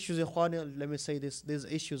these issues, ikhwani, let me say this, these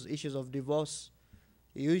issues of divorce,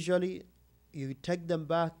 usually you take them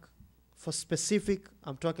back for specific,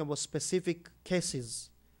 I'm talking about specific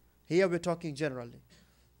cases. Here we're talking generally.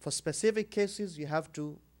 For specific cases, you have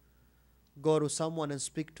to go to someone and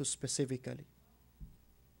speak to specifically.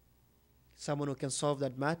 Someone who can solve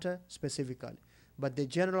that matter specifically. But the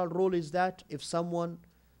general rule is that if someone,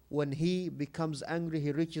 when he becomes angry,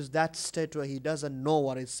 he reaches that state where he doesn't know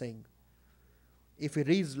what he's saying. If he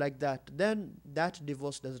reads like that, then that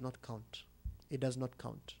divorce does not count. It does not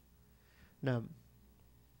count. Now,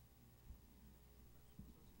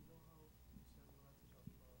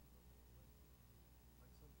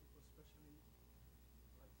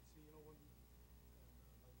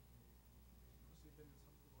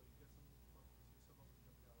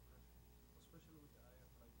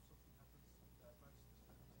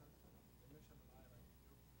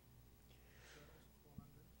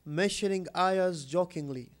 mentioning ayahs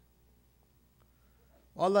jokingly.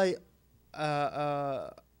 Allah,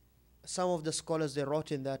 some of the scholars, they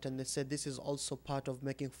wrote in that and they said this is also part of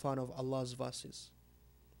making fun of Allah's verses.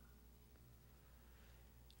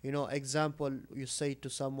 You know, example, you say to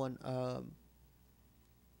someone,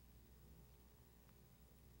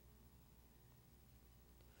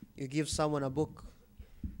 you give someone a book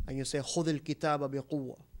and you say, خُذِ الْكِتَابَ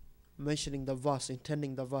بِقُوَّةٍ, mentioning the verse,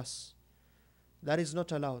 intending the verse. That is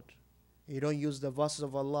not allowed. You don't use the verses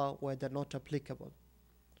of Allah where they're not applicable.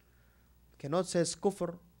 You cannot say it's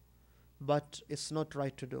kufr, but it's not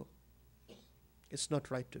right to do. It's not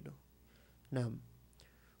right to do. Now,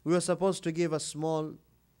 we were supposed to give a small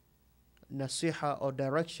nasiha or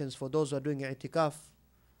directions for those who are doing i'tikaf,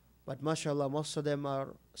 but mashallah, most of them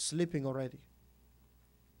are sleeping already.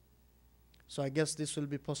 So I guess this will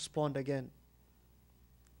be postponed again.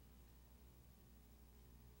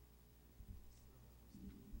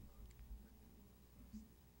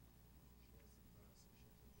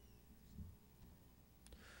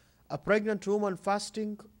 A pregnant woman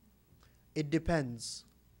fasting, it depends.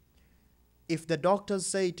 If the doctors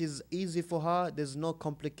say it is easy for her, there's no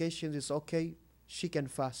complications, it's okay, she can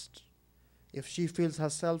fast. If she feels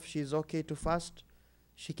herself she is okay to fast,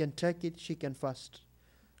 she can take it, she can fast.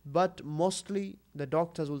 But mostly the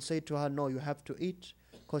doctors will say to her, no, you have to eat,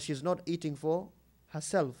 because she's not eating for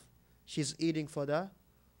herself. She's eating for the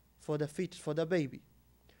baby.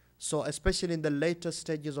 So especially in the later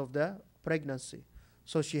stages of the pregnancy.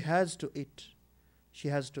 So she has to eat. She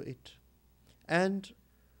has to eat. And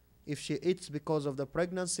if she eats because of the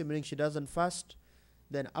pregnancy, meaning she doesn't fast,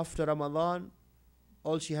 then after Ramadan,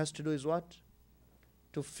 all she has to do is what?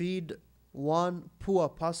 To feed one poor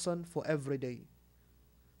person for every day.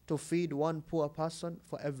 To feed one poor person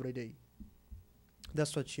for every day.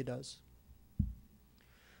 That's what she does.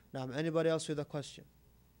 Now, anybody else with a question?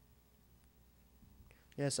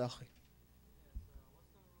 Yes, Akhi.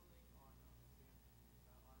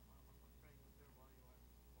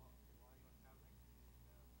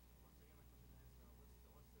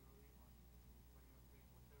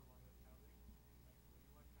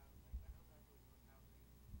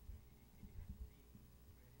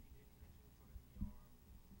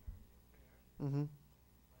 Mm-hmm.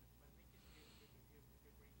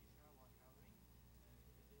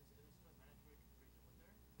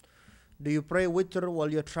 Do you pray witr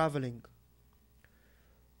while you're traveling?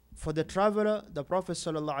 For the traveler, the Prophet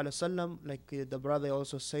ﷺ, like the brother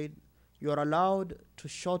also said, you are allowed to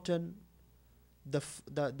shorten the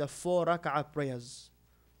 4 rak'ah prayers.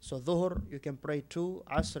 So Dhuhr you can pray 2,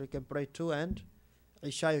 Asr you can pray 2, and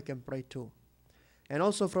Isha you can pray 2. And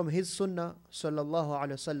also from his sunnah sallallahu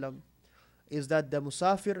alaihi wasallam is that the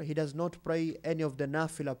musafir, he does not pray any of the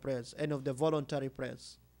nafila prayers, any of the voluntary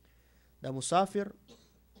prayers. The musafir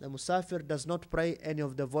does not pray any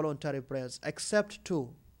of the voluntary prayers except 2.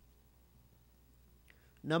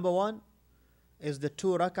 Number 1 is the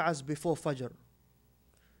 2 rak'ahs before Fajr.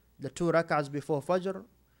 The 2 rak'ahs before Fajr.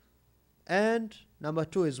 And number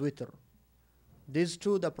 2 is witr. These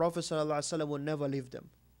 2, the Prophet ﷺ will never leave them.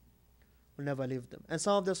 Will never leave them. And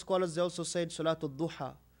some of the scholars, they also said Salatul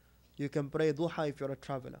Duha. You can pray Duha if you're a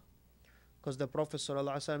traveler. Because the Prophet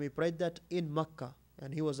ﷺ, he prayed that in Makkah,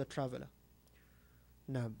 and he was a traveler.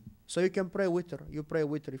 Naam. So you can pray witr. You pray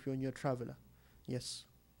witr if you're a traveler. Yes.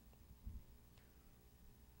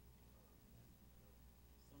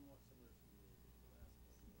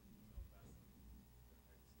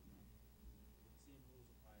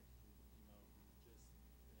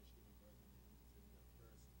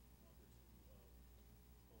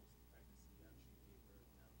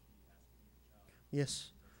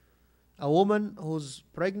 Yes. A woman who's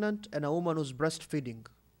pregnant and a woman who's breastfeeding,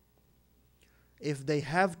 if they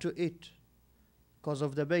have to eat because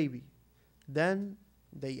of the baby, then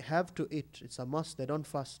they have to eat. It's a must. They don't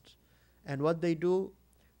fast. And what they do,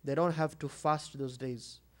 they don't have to fast those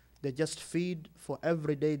days. They just feed for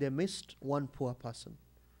every day they missed one poor person,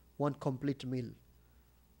 one complete meal.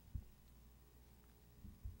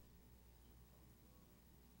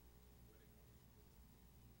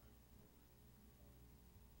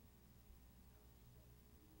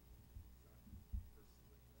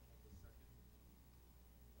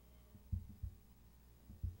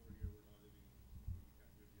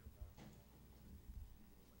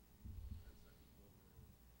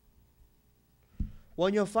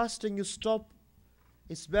 When you're fasting, you stop.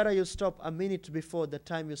 It's better you stop a minute before the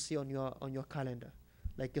time you see on your calendar.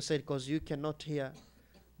 Like you said, because you cannot hear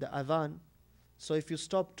the adhan. So if you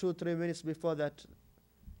stop 2-3 minutes before that,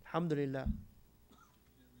 alhamdulillah.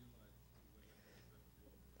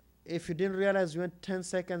 If you didn't realize you went 10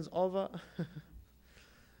 seconds over,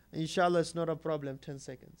 inshallah it's not a problem, 10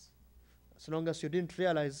 seconds. As long as you didn't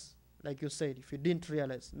realize, like you said, if you didn't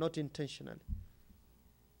realize, not intentionally.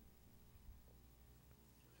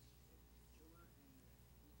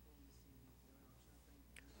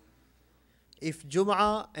 If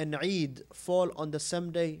Jum'ah and Eid fall on the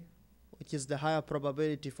same day, which is the higher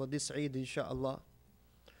probability for this Eid, inshaAllah.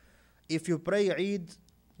 If you pray Eid,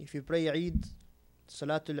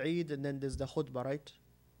 Salatul Eid, and then there's the khutbah, right?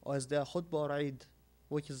 Or is there a khutbah or Eid?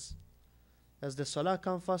 Which is, does the Salah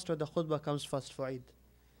come first or the khutbah comes first for Eid?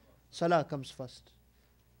 Salah comes first.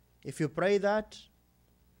 If you pray that,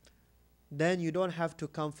 then you don't have to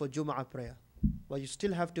come for Jum'ah prayer. But you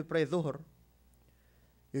still have to pray Dhuhr.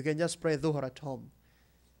 You can just pray Dhuhr at home.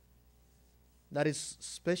 That is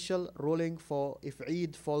special ruling for if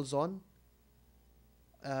Eid falls on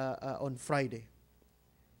Friday.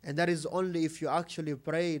 And that is only if you actually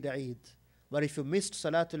pray the Eid. But if you missed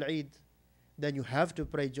Salatul Eid, then you have to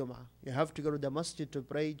pray Jum'ah. You have to go to the masjid to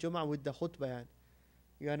pray Jum'ah with the khutbah.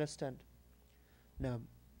 You understand? Now,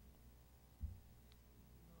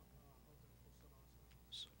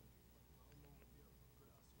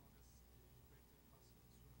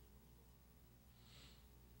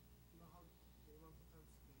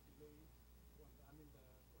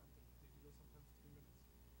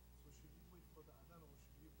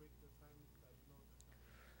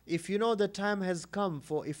 if you know the time has come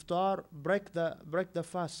for iftar, break the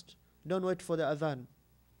fast. Don't wait for the adhan.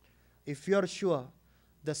 If you're sure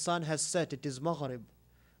the sun has set, it is Maghrib,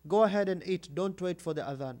 go ahead and eat. Don't wait for the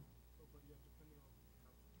adhan.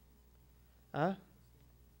 Huh?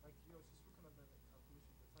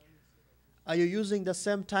 Are you using the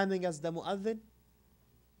same timing as the mu'adhin?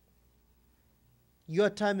 Your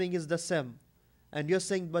timing is the same. And you're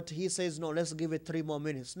saying, but he says, no, let's give it 3 more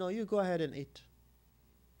minutes. No, you go ahead and eat.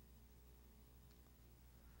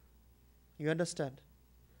 You understand?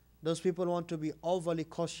 Those people want to be overly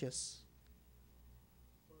cautious.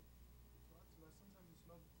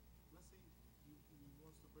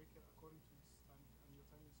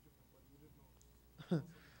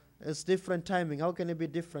 It's different timing. How can it be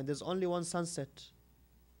different? There's only one sunset.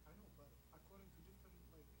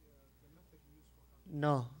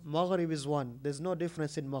 No, Maghrib is one. There's no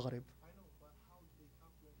difference in Maghrib.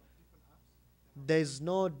 There's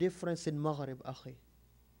no difference in Maghrib, akhi.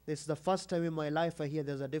 This is the first time in my life I hear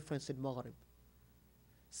there's a difference in Maghrib.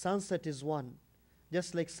 Sunset is one,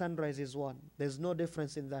 just like sunrise is one. There's no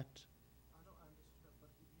difference in that. I know, I understand that,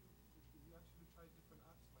 but if you actually try different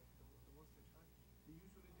apps, like the ones they try, they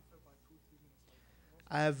usually differ by 2-3 minutes.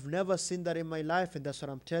 I have never seen that in my life, and that's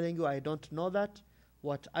what I'm telling you. I don't know that.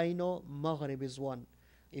 What I know, Maghrib is one.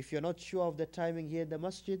 If you're not sure of the timing here in the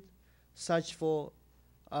masjid, search for,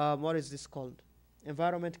 what is this called?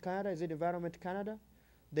 Environment Canada? Is it Environment Canada?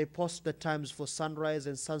 They post the times for sunrise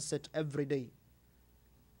and sunset every day.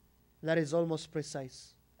 That is almost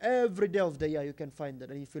precise. Every day of the year you can find that.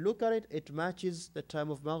 And if you look at it, it matches the time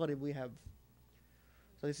of Maghrib we have.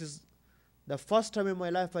 So this is the first time in my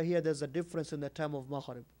life I hear there's a difference in the time of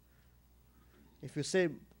Maghrib. If you say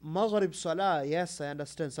Maghrib Salah, yes, I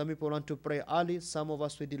understand. Some people want to pray early, some of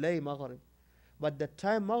us we delay Maghrib. But the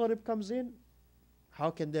time Maghrib comes in, how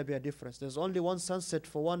can there be a difference? There's only one sunset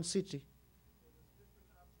for one city.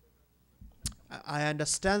 I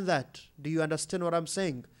understand that. Do you understand what I'm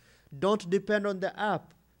saying? Don't depend on the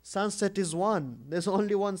app. Sunset is one. There's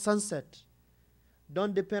only one sunset.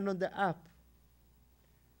 Don't depend on the app.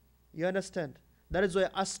 You understand? That is why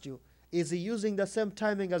I asked you, is he using the same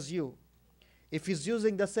timing as you? If he's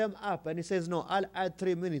using the same app and he says, no, I'll add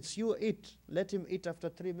 3 minutes, you eat. Let him eat after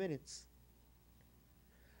 3 minutes.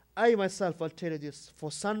 I myself, I'll tell you this,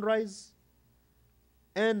 for sunrise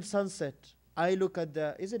and sunset, I look at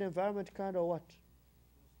the, is it Environment Canada or what?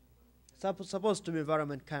 Supposed to be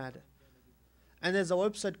Environment Canada. And there's a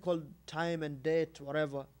website called Time and Date,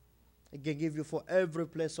 whatever. It can give you for every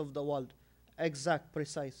place of the world. Exact,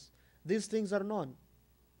 precise. These things are known.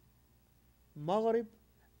 Maghrib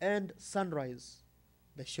and sunrise.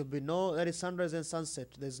 There should be no, there is sunrise and sunset.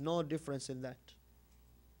 There's no difference in that.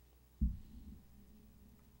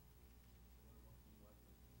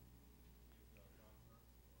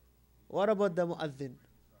 What about the mu'adhin?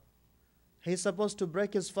 He's supposed to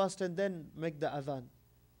break his fast and then make the adhan.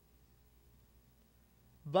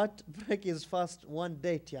 But break his fast one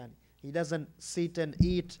date, yani. He doesn't sit and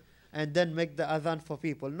eat and then make the adhan for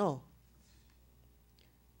people. No.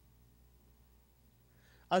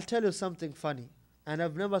 I'll tell you something funny. And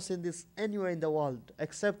I've never seen this anywhere in the world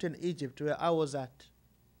except in Egypt where I was at.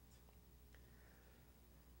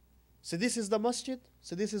 So this is the masjid.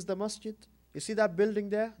 So this is the masjid. You see that building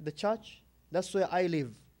there, the church? That's where I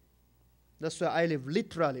live. That's where I live,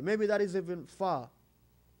 literally. Maybe that is even far.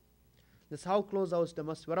 That's how close I was to the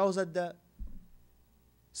masjid. But I was at the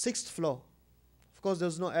 6th floor. Of course,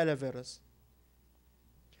 there's no elevators.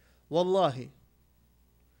 Wallahi.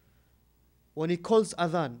 When he calls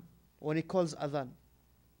adhan,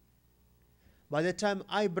 by the time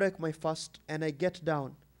I break my fast and I get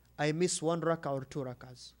down, I miss 1 rak'ah or 2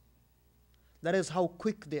 rak'ahs. That is how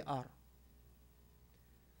quick they are.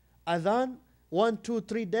 Adhan, 1, 2,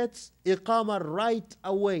 3 dates, iqamah right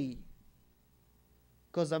away.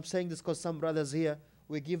 Because I'm saying this because some brothers here,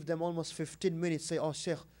 we give them almost 15 minutes, say, oh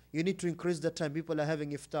Sheikh, you need to increase the time, people are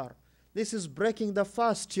having iftar. This is breaking the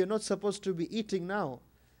fast. You're not supposed to be eating now.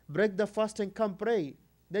 Break the fast and come pray.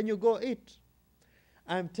 Then you go eat.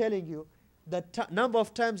 I'm telling you, the number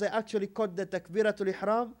of times I actually caught the takbiratul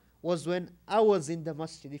ihram was when I was in the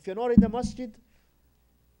masjid. If you're not in the masjid,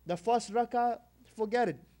 the first rak'ah, forget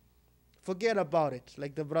it. Forget about it.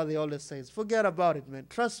 Like the brother always says, forget about it, man.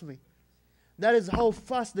 Trust me. That is how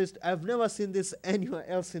fast this, I've never seen this anywhere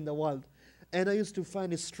else in the world. And I used to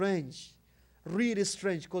find it strange. Really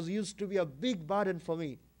strange, because it used to be a big burden for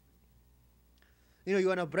me. You know, you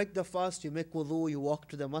want to break the fast, you make wudu, you walk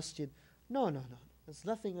to the masjid. No. There's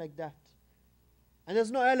nothing like that. And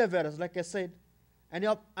there's no elevators, like I said. And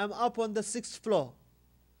I'm up on the 6th floor.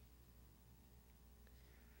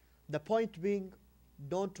 The point being,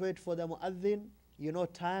 don't wait for the mu'adhin. You know,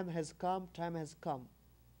 time has come.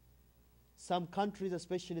 Some countries,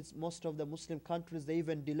 especially most of the Muslim countries, they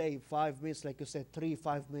even delay 5 minutes, like you said,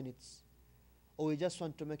 5 minutes. Or we just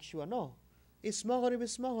want to make sure. No, it's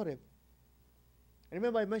Maghrib.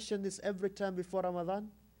 Remember I mentioned this every time before Ramadan?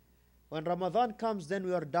 When Ramadan comes, then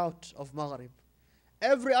we are doubt of Maghrib.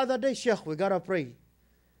 Every other day, Sheikh, we gotta pray.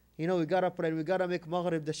 You know, we gotta pray. We gotta make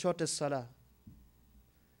Maghrib the shortest salah.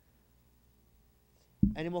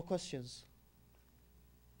 Any more questions?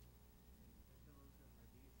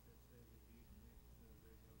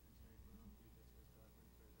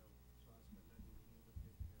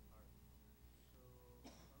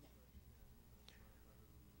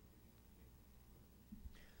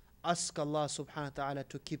 Ask Allah subhanahu wa ta'ala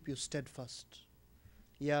to keep you steadfast.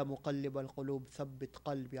 Ya muqallib al-qulub thabbit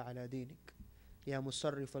qalbi ala dinik. Ya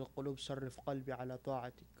musarrif al-qulub sarrif qalbi ala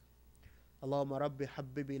ta'atik. Allahumma rabbi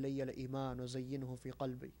habbibi ilayya al-iman wa zayyinhu fi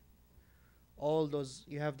qalbi. All those,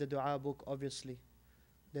 you have the dua book, obviously.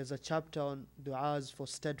 There's a chapter on du'as for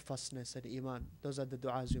steadfastness and iman. Those are the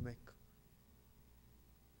du'as you make.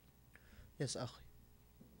 Yes, akhi.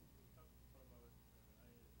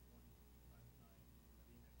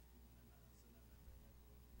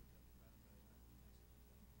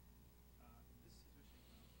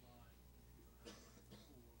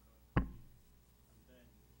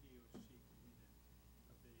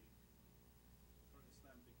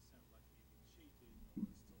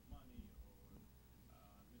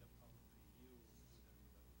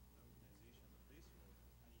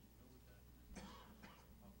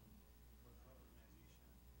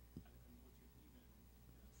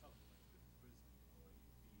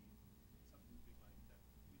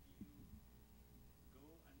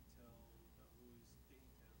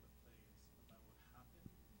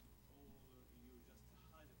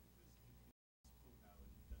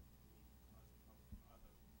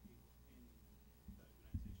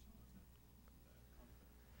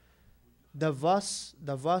 The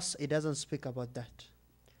verse, it doesn't speak about that.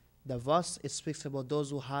 The verse, it speaks about those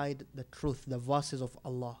who hide the truth, the verses of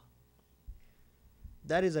Allah.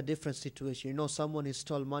 That is a different situation. You know, someone who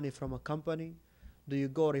stole money from a company. Do you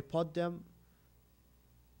go report them?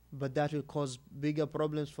 But that will cause bigger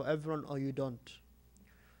problems for everyone, or you don't.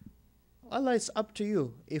 Allah, it's up to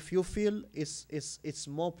you. If you feel it's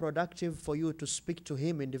more productive for you to speak to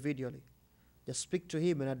him individually, just speak to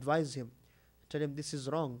him and advise him. Tell him this is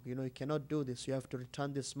wrong. You know, you cannot do this. You have to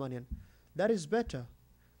return this money. And that is better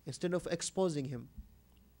instead of exposing him.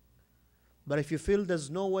 But if you feel there's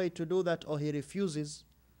no way to do that, or he refuses,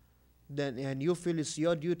 then and you feel it's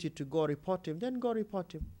your duty to go report him, then go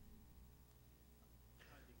report him.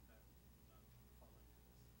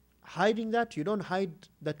 Hiding that, you don't hide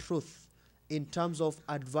the truth in terms of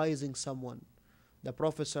advising someone. The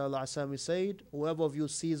Prophet ﷺ said, whoever of you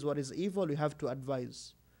sees what is evil, you have to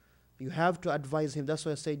advise. You have to advise him. That's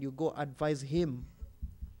why I said you go advise him.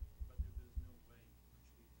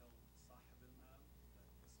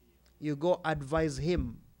 You go advise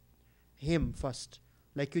him first.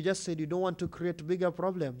 Like you just said, you don't want to create bigger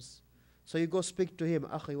problems. So you go speak to him.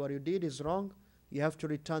 Akhi, what you did is wrong. You have to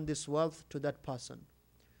return this wealth to that person.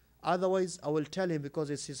 Otherwise, I will tell him because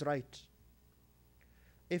it's his right.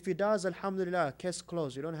 If he does, alhamdulillah, case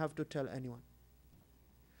closed. You don't have to tell anyone.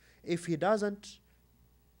 If he doesn't,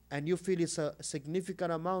 and you feel it's a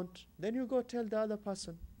significant amount, then you go tell the other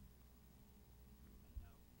person.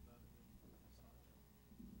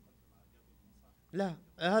 لا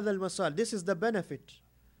هذا المثال. This is the benefit.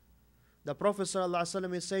 The Prophet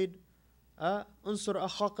ﷺ said, "Unsur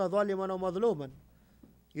akhaka zaliman aw madluman."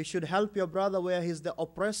 You should help your brother where he's the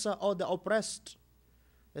oppressor or the oppressed.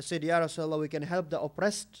 They said, Ya Rasulullah, we can help the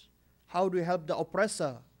oppressed. How do we help the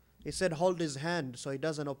oppressor? He said, hold his hand so he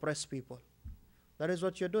doesn't oppress people. That is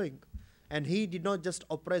what you're doing. And he did not just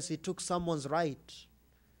oppress, he took someone's right.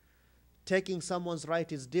 Taking someone's right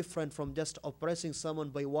is different from just oppressing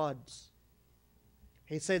someone by words.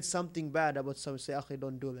 He said something bad about someone, say, Akhi,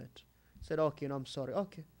 don't do that. He said, okay, no, I'm sorry.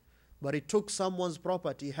 Okay. But he took someone's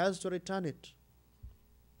property, he has to return it.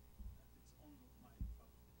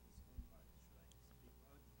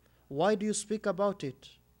 Why do you speak about it?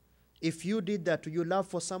 If you did that, would you love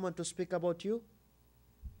for someone to speak about you?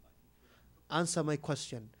 Answer my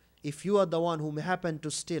question. If you are the one who may happen to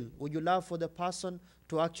steal, would you love for the person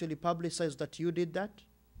to actually publicize that you did that?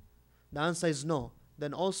 The answer is no.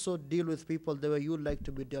 Then also deal with people the way you would like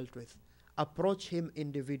to be dealt with. Approach him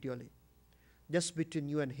individually, just between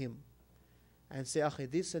you and him. And say, Akhi,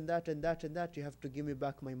 this and that and that and that, you have to give me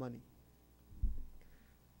back my money.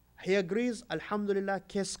 He agrees, alhamdulillah,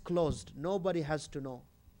 case closed. Nobody has to know.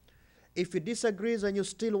 If he disagrees and you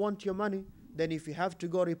still want your money, then if you have to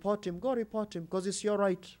go report him, because it's your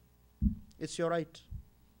right. It's your right.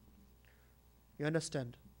 You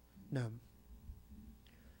understand? No.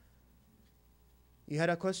 You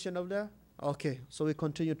had a question up there? Okay, so we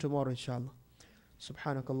continue tomorrow, inshallah.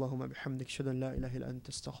 Subhanakallahumma bihamdik, shadu la ilaha illa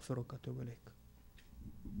anta astaghfiruka wa atubu ilayk.